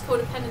love, that's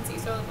codependency.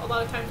 So a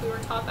lot of times we were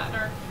taught that in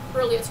our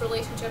earliest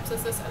relationships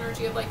as this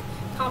energy of like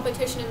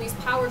competition and these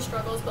power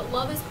struggles. But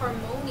love is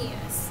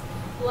harmonious,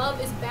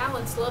 love is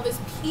balanced, love is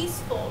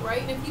peaceful,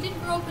 right? And if you didn't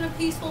grow up in a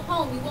peaceful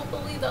home, you won't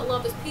believe that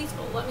love is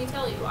peaceful. Let me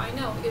tell you, I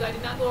know, because I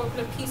did not grow up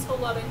in a peaceful,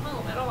 loving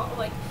home at all.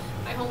 Like,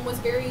 my home was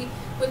very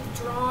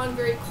withdrawn,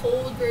 very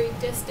cold, very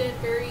distant,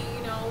 very,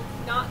 you know,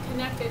 not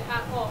connected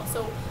at all.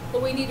 So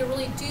what we need to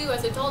really do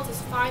as adults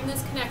is find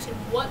this connection.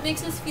 What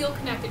makes us feel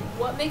connected?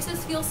 What makes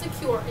us feel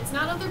secure? It's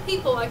not other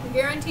people, I can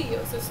guarantee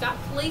you. So stop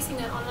placing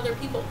that on other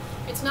people.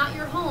 It's not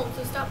your home,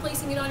 so stop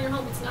placing it on your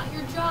home. It's not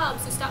your job,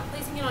 so stop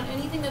placing it on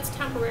anything that's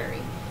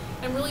temporary.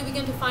 And really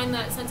begin to find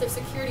that sense of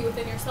security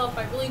within yourself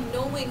by really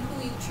knowing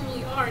who you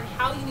truly are and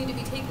how you need to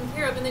be taken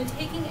care of, and then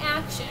taking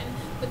action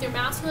with your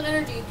masculine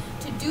energy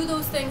to do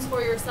those things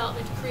for yourself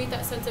and to create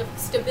that sense of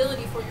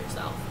stability for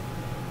yourself.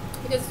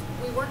 Because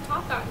we weren't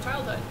taught that in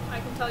childhood. I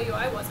can tell you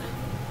I wasn't.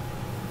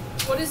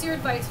 What is your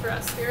advice for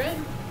us, Spirit?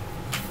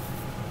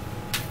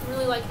 I'm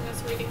really liking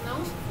this reading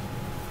though.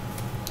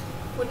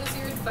 What is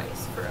your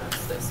advice for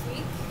us this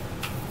week?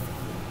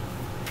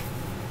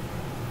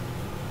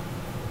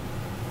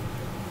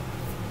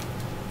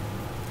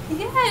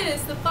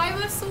 Yes, the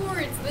Five of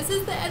Swords. This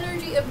is the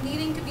energy of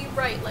needing to be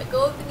right. Let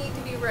go of the need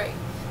to be right.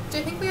 Which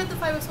I think we had the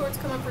Five of Swords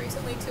come up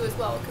recently too as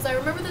well. Because I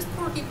remember this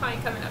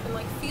porcupine coming up and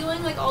like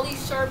feeling like all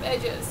these sharp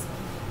edges.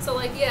 So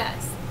like,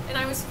 yes. And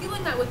I was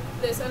feeling that with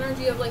this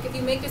energy of like, if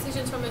you make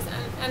decisions from this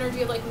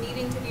energy of like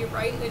needing to be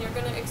right, then you're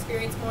going to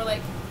experience more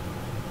like,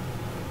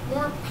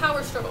 more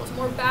power struggles,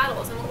 more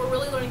battles. And what we're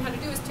really learning how to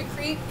do is to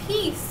create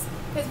peace.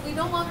 Because we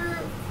no longer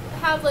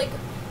have like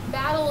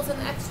battles in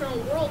the external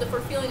world if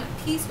we're feeling at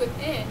peace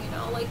within, you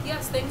know, like,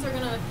 yes, things are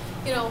gonna,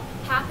 you know,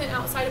 happen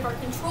outside of our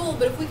control,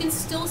 but if we can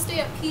still stay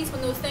at peace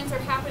when those things are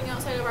happening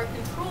outside of our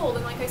control,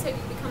 then like I said,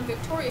 you become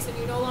victorious and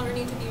you no longer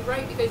need to be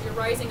right because you're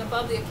rising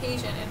above the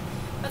occasion. And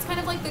that's kind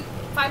of like the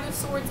Five of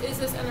Swords is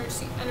this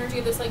energy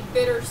of this like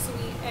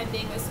bittersweet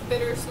ending, this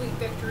bittersweet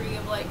victory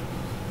of like,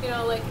 you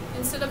know, like,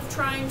 instead of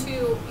trying to,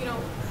 you know,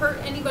 hurt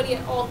anybody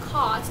at all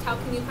cost, how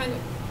can you kind of,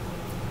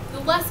 the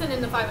lesson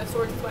in the Five of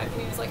Swords, in my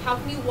opinion, is like, how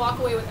can you walk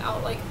away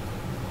without like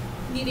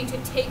needing to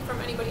take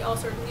from anybody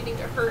else or needing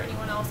to hurt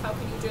anyone else? How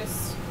can you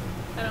just,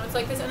 I don't know, it's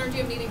like this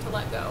energy of needing to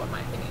let go, in my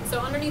opinion. So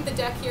underneath the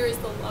deck here is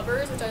the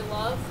Lovers, which I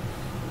love.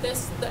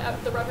 This,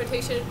 the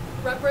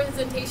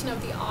representation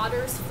of the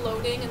otters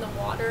floating in the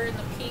water in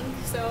the pink,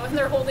 so, and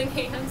they're holding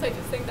hands. I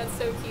just think that's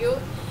so cute.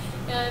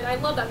 And I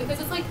love that because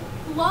it's like,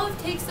 love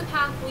takes the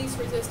path least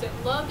resistant.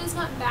 Love does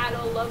not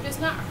battle. Love does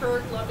not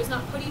hurt. Love does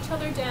not put each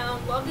other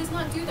down. Love does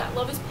not do that.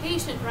 Love is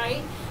patient,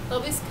 right?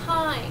 Love is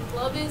kind.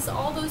 Love is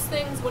all those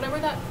things, whatever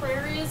that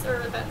prayer is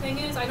or that thing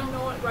is. I don't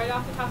know it right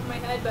off the top of my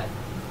head, but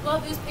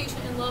love is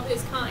patient and love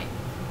is kind.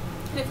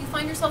 And if you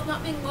find yourself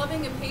not being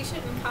loving and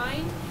patient and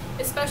kind,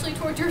 especially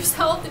towards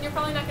yourself, then you're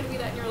probably not going to be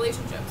that in your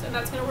relationships. And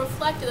that's going to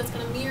reflect it. That's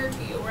going to mirror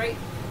to you, right?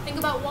 Think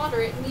about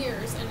water, it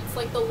mirrors, and it's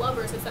like the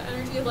Lovers. It's that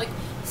energy of like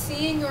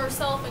seeing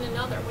yourself in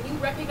another. When you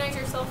recognize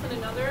yourself in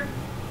another,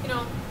 you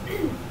know,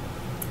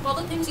 all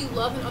the things you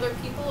love in other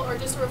people are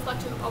just a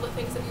reflection of all the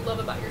things that you love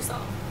about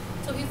yourself.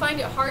 So if you find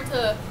it hard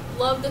to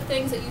love the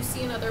things that you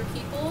see in other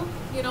people,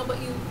 you know,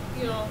 but you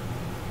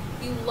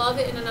love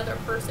it in another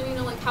person, you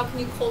know, like, how can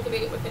you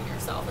cultivate it within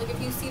yourself? Like,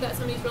 if you see that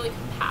somebody's really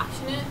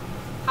compassionate,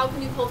 how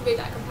can you cultivate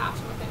that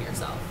compassion within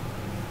yourself?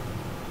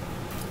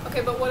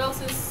 Okay, but what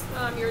else is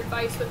your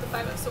advice with the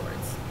Five of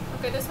Swords?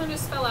 Okay, this one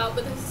just fell out,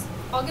 but this,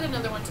 I'll get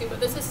another one too, but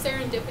this is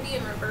Serendipity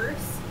in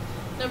reverse,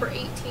 number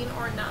 18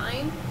 or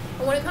 9.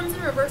 And when it comes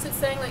in reverse, it's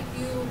saying like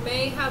you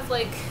may have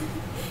like,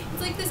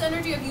 it's like this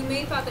energy of you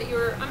may thought that you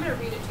were, I'm going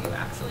to read it to you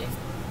actually,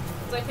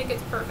 because I think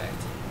it's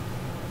perfect.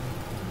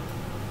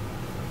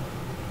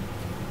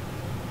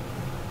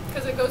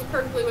 Because it goes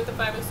perfectly with the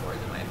Five of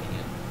Swords in my opinion.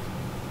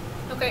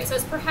 Okay, it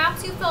says,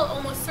 perhaps you felt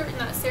almost certain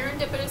that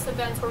serendipitous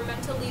events were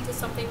meant to lead to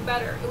something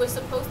better. It was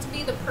supposed to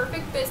be the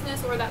perfect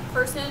business, or that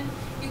person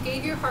you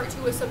gave your heart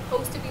to was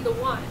supposed to be the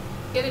one.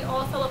 Yet it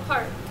all fell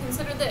apart.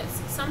 Consider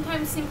this.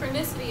 Sometimes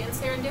synchronicity and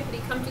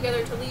serendipity come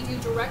together to lead you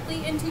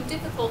directly into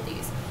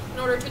difficulties in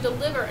order to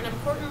deliver an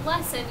important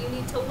lesson you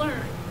need to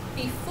learn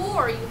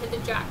before you hit the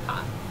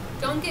jackpot.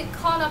 Don't get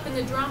caught up in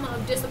the drama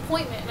of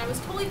disappointment. And I was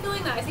totally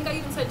feeling that. I think I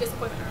even said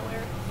disappointment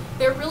earlier.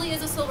 There really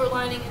is a silver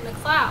lining in the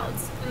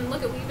clouds. And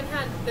look, we even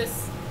had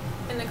this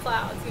in the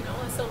clouds, you know,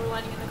 a silver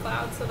lining in the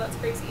clouds, so that's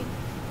crazy.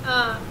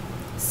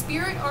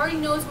 Spirit already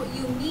knows what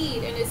you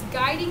need and is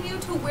guiding you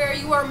to where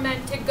you are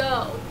meant to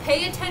go.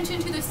 Pay attention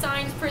to the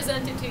signs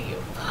presented to you.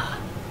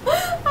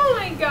 Oh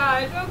my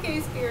gosh. Okay,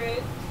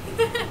 Spirit.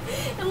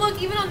 And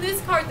look, even on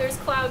this card, there's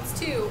clouds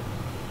too.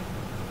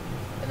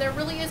 And there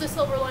really is a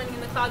silver lining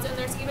in the clouds, and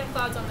there's even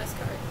clouds on this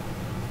card.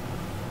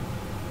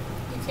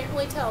 You can't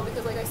really tell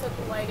because, like I said,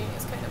 the lighting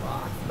is kind of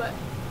off, but,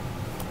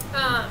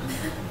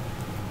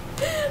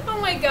 oh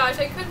my gosh,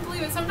 I couldn't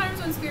believe it.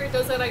 Sometimes when Spirit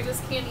does that, I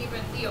just can't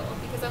even deal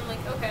because I'm like,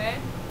 okay.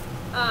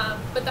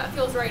 But that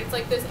feels right. It's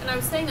like this, and I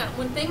was saying that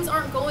when things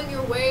aren't going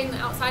your way in the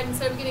outside,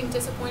 instead of getting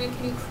disappointed,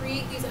 can you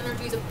create these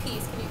energies of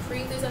peace? Can you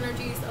create these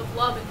energies of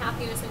love and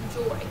happiness and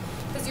joy?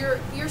 Because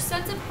your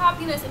sense of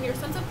happiness and your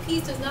sense of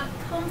peace does not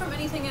come from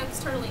anything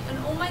externally. And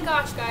oh my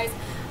gosh, guys,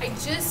 I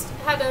just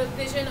had a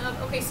vision of,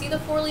 okay, see the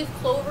 4-leaf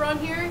clover on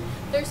here?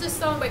 There's this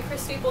song by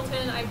Chris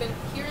Stapleton I've been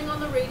hearing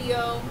on the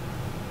radio.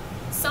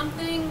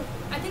 Something,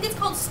 I think it's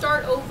called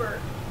Start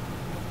Over,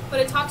 but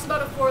it talks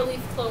about a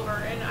 4-leaf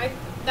clover, and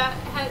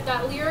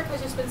that lyric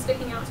has just been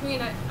sticking out to me,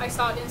 and I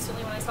saw it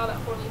instantly when I saw that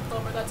 4-leaf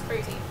clover. That's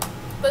crazy.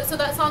 But so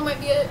that song might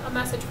be a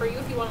message for you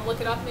if you want to look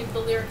it up. Maybe the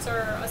lyrics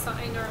are a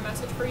sign or a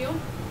message for you.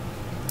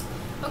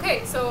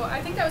 Okay, so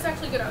I think that was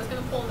actually good. I was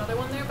going to pull another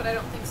one there, but I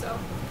don't think so.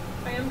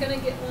 I am going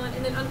to get one,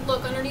 and then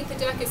look, underneath the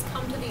deck is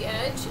Come to the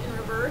Edge in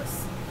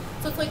reverse.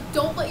 So it's like,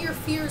 don't let your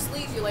fears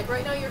lead you. Like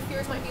right now your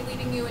fears might be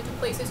leading you into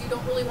places you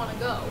don't really want to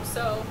go.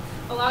 So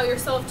allow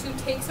yourself to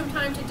take some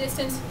time to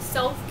distance,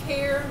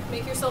 self-care,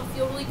 make yourself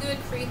feel really good,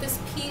 create this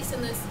peace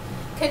and this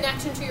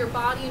connection to your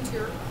body and to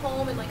your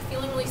home and like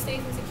feeling really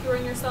safe and secure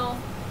in yourself,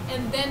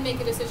 and then make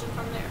a decision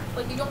from there.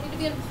 Like you don't need to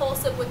be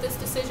impulsive with this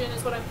decision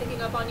is what I'm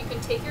picking up on. You can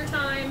take your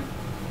time.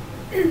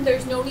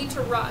 There's no need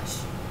to rush.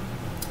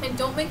 And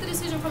don't make the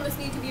decision from this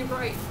need to be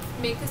right.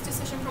 Make this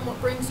decision from what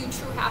brings you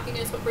true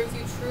happiness, what brings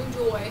you true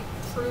joy,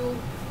 true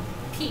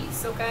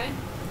peace, okay?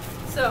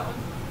 So,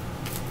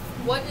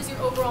 what is your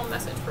overall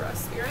message for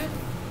us, Spirit,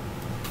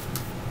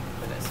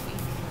 for this week?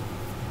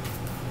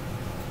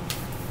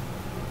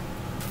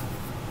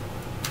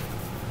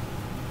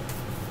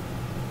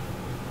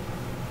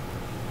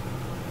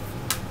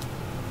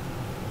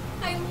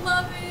 I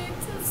love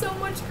it. It's so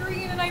much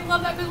green, and I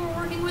love that because we're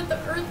working with the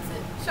Earth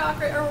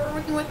chakra, or we're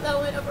working with the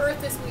element of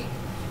Earth this week.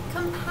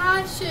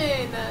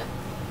 Compassion.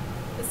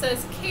 It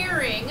says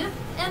caring,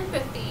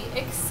 empathy,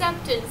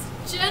 acceptance,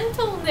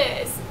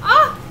 gentleness.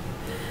 Ah!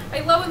 I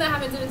love when that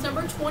happens, and it's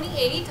number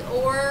 28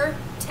 or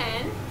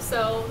 10,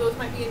 so those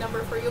might be a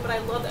number for you, but I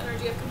love the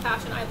energy of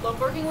compassion. I love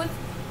working with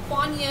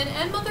Kuan Yin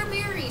and Mother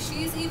Mary.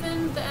 She's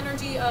even the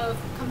energy of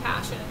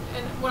compassion,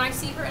 and when I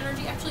see her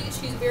energy, actually,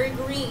 she's very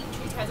green.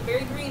 She has a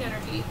very green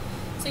energy.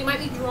 So you might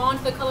be drawn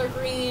to the color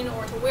green,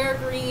 or to wear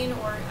green,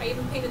 or I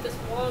even painted this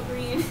wall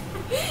green.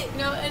 You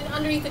know, and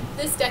underneath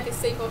this deck is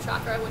Sacral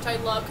Chakra, which I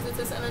love because it's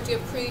this energy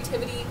of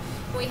creativity.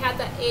 And we had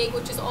that egg,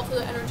 which is also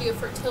the energy of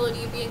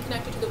fertility, being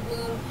connected to the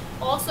womb.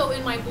 Also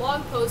in my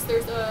blog post,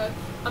 there's a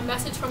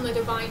message from the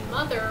Divine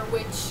Mother,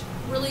 which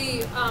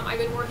really, I've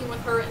been working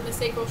with her in the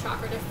Sacral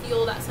Chakra to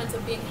feel that sense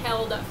of being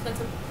held, that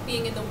sense of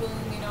being in the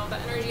womb, you know,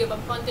 that energy of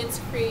abundance,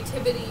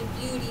 creativity,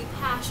 beauty,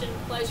 passion,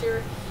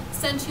 pleasure,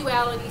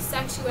 sensuality,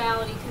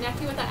 sexuality,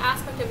 connecting with that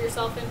aspect of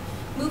yourself and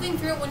moving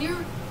through it. When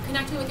you're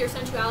connecting with your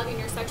sensuality and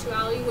your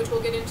sexuality, which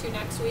we'll get into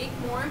next week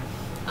more,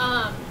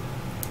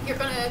 you're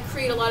going to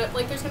create a lot of,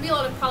 like, there's going to be a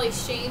lot of probably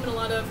shame and a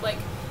lot of, like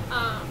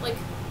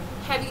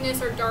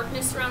heaviness or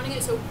darkness surrounding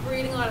it, so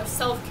creating a lot of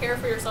self-care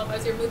for yourself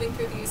as you're moving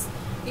through these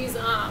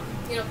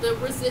you know, the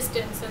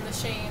resistance and the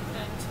shame,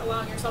 and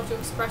allowing yourself to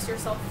express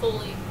yourself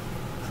fully,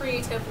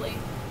 creatively.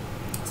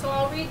 So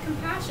I'll read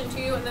compassion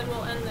to you, and then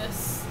we'll end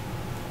this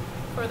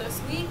for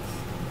this week.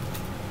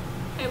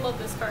 I love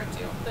this card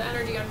too. The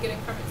energy I'm getting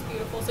from it is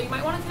beautiful. So you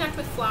might want to connect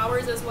with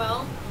flowers as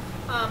well,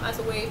 as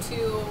a way to,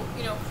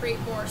 you know, create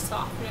more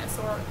softness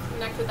or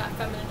connect with that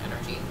feminine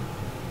energy.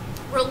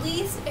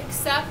 Release,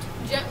 accept,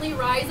 gently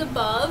rise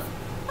above.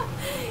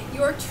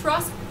 Your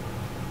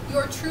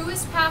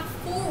truest path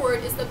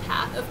forward is the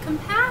path of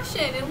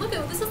compassion. And look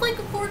at this, is like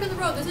a fork in the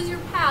road. This is your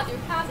path. Your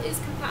path is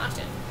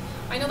compassion.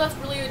 I know that's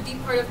really a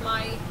deep part of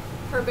my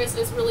purpose,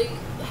 is really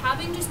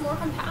having just more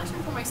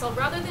compassion for myself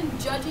rather than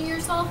judging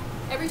yourself.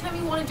 Every time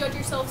you want to judge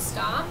yourself,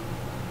 stop,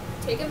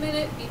 take a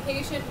minute, be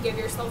patient, give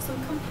yourself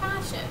some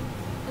compassion,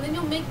 and then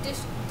you'll make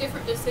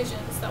different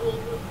decisions that will,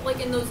 like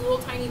in those little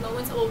tiny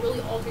moments, that will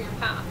really alter your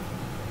path.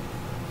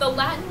 The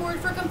Latin word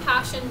for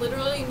compassion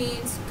literally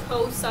means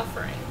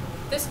co-suffering.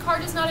 This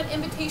card is not an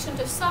invitation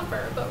to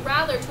suffer, but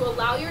rather to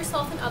allow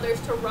yourself and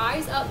others to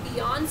rise up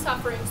beyond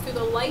sufferings through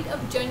the light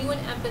of genuine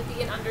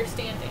empathy and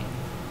understanding.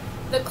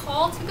 The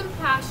call to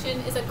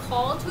compassion is a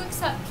call to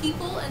accept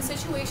people and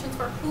situations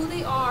for who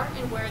they are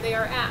and where they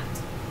are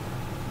at.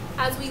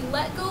 As we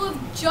let go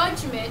of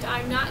judgment,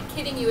 I'm not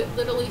kidding you, it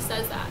literally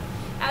says that.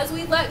 As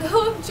we let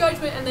go of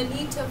judgment and the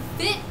need to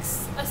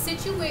fix a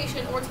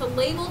situation or to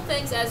label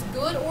things as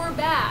good or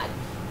bad,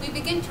 we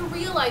begin to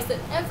realize that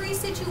every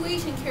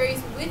situation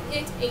carries with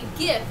it a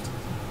gift,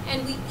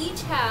 and we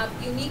each have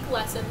unique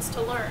lessons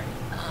to learn.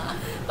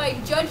 By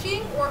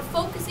judging or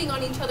focusing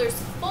on each other's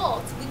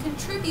faults, we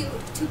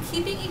contribute to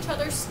keeping each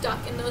other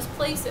stuck in those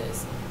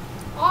places.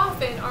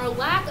 Often, our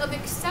lack of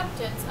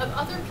acceptance of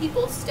other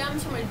people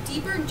stems from a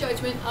deeper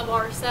judgment of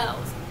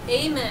ourselves.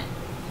 Amen.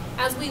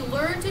 As we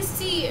learn to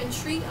see and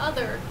treat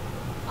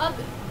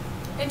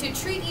and to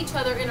treat each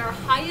other in our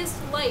highest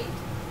light,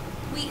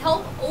 we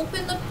help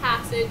open the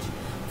passage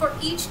for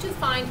each to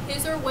find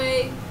his or her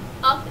way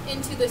up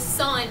into the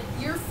sun.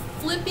 You're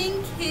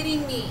flipping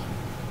kidding me.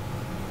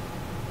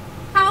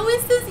 How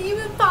is this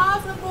even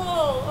possible?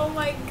 Oh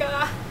my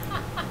God.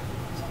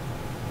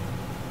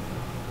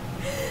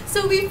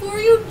 So before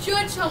you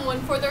judge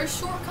someone for their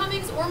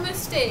shortcomings or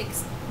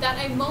mistakes,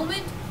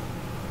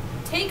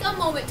 take a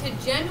moment to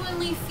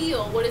genuinely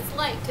feel what it's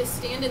like to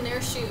stand in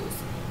their shoes.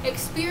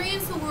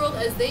 Experience the world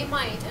as they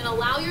might and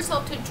allow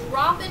yourself to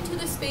drop into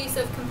the space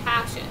of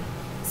compassion.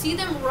 See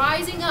them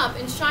rising up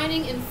and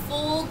shining in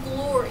full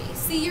glory.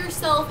 See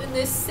yourself in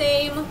this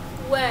same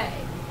way.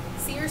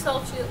 See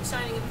yourself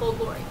shining in full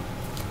glory.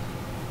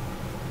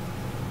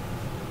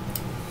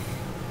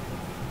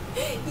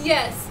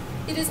 Yes,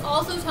 it is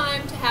also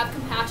time to have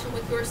compassion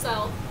with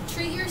yourself.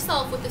 Treat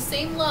yourself with the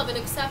same love and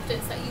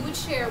acceptance that you would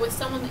share with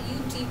someone that you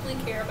deeply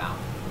care about.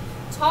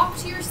 Talk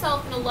to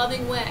yourself in a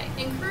loving way.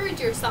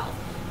 Encourage yourself.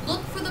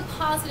 Look for the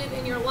positive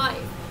in your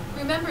life.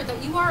 Remember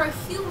that you are a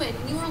human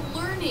and you are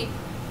learning,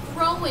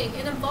 growing,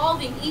 and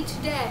evolving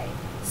each day.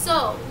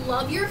 So,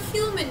 love your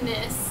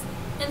humanness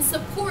and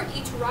support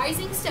each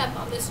rising step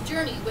on this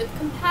journey with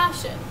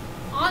compassion.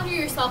 Honor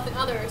yourself and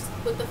others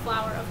with the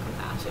flower of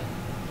compassion.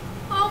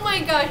 Oh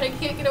my gosh, I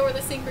can't get over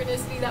the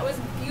synchronicity. That was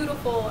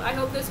beautiful. I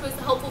hope this was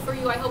helpful for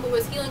you. I hope it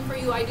was healing for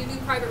you. I do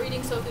private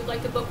readings, so if you'd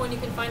like to book one, you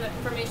can find that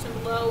information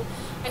below.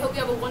 I hope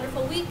you have a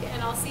wonderful week,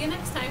 and I'll see you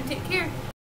next time. Take care.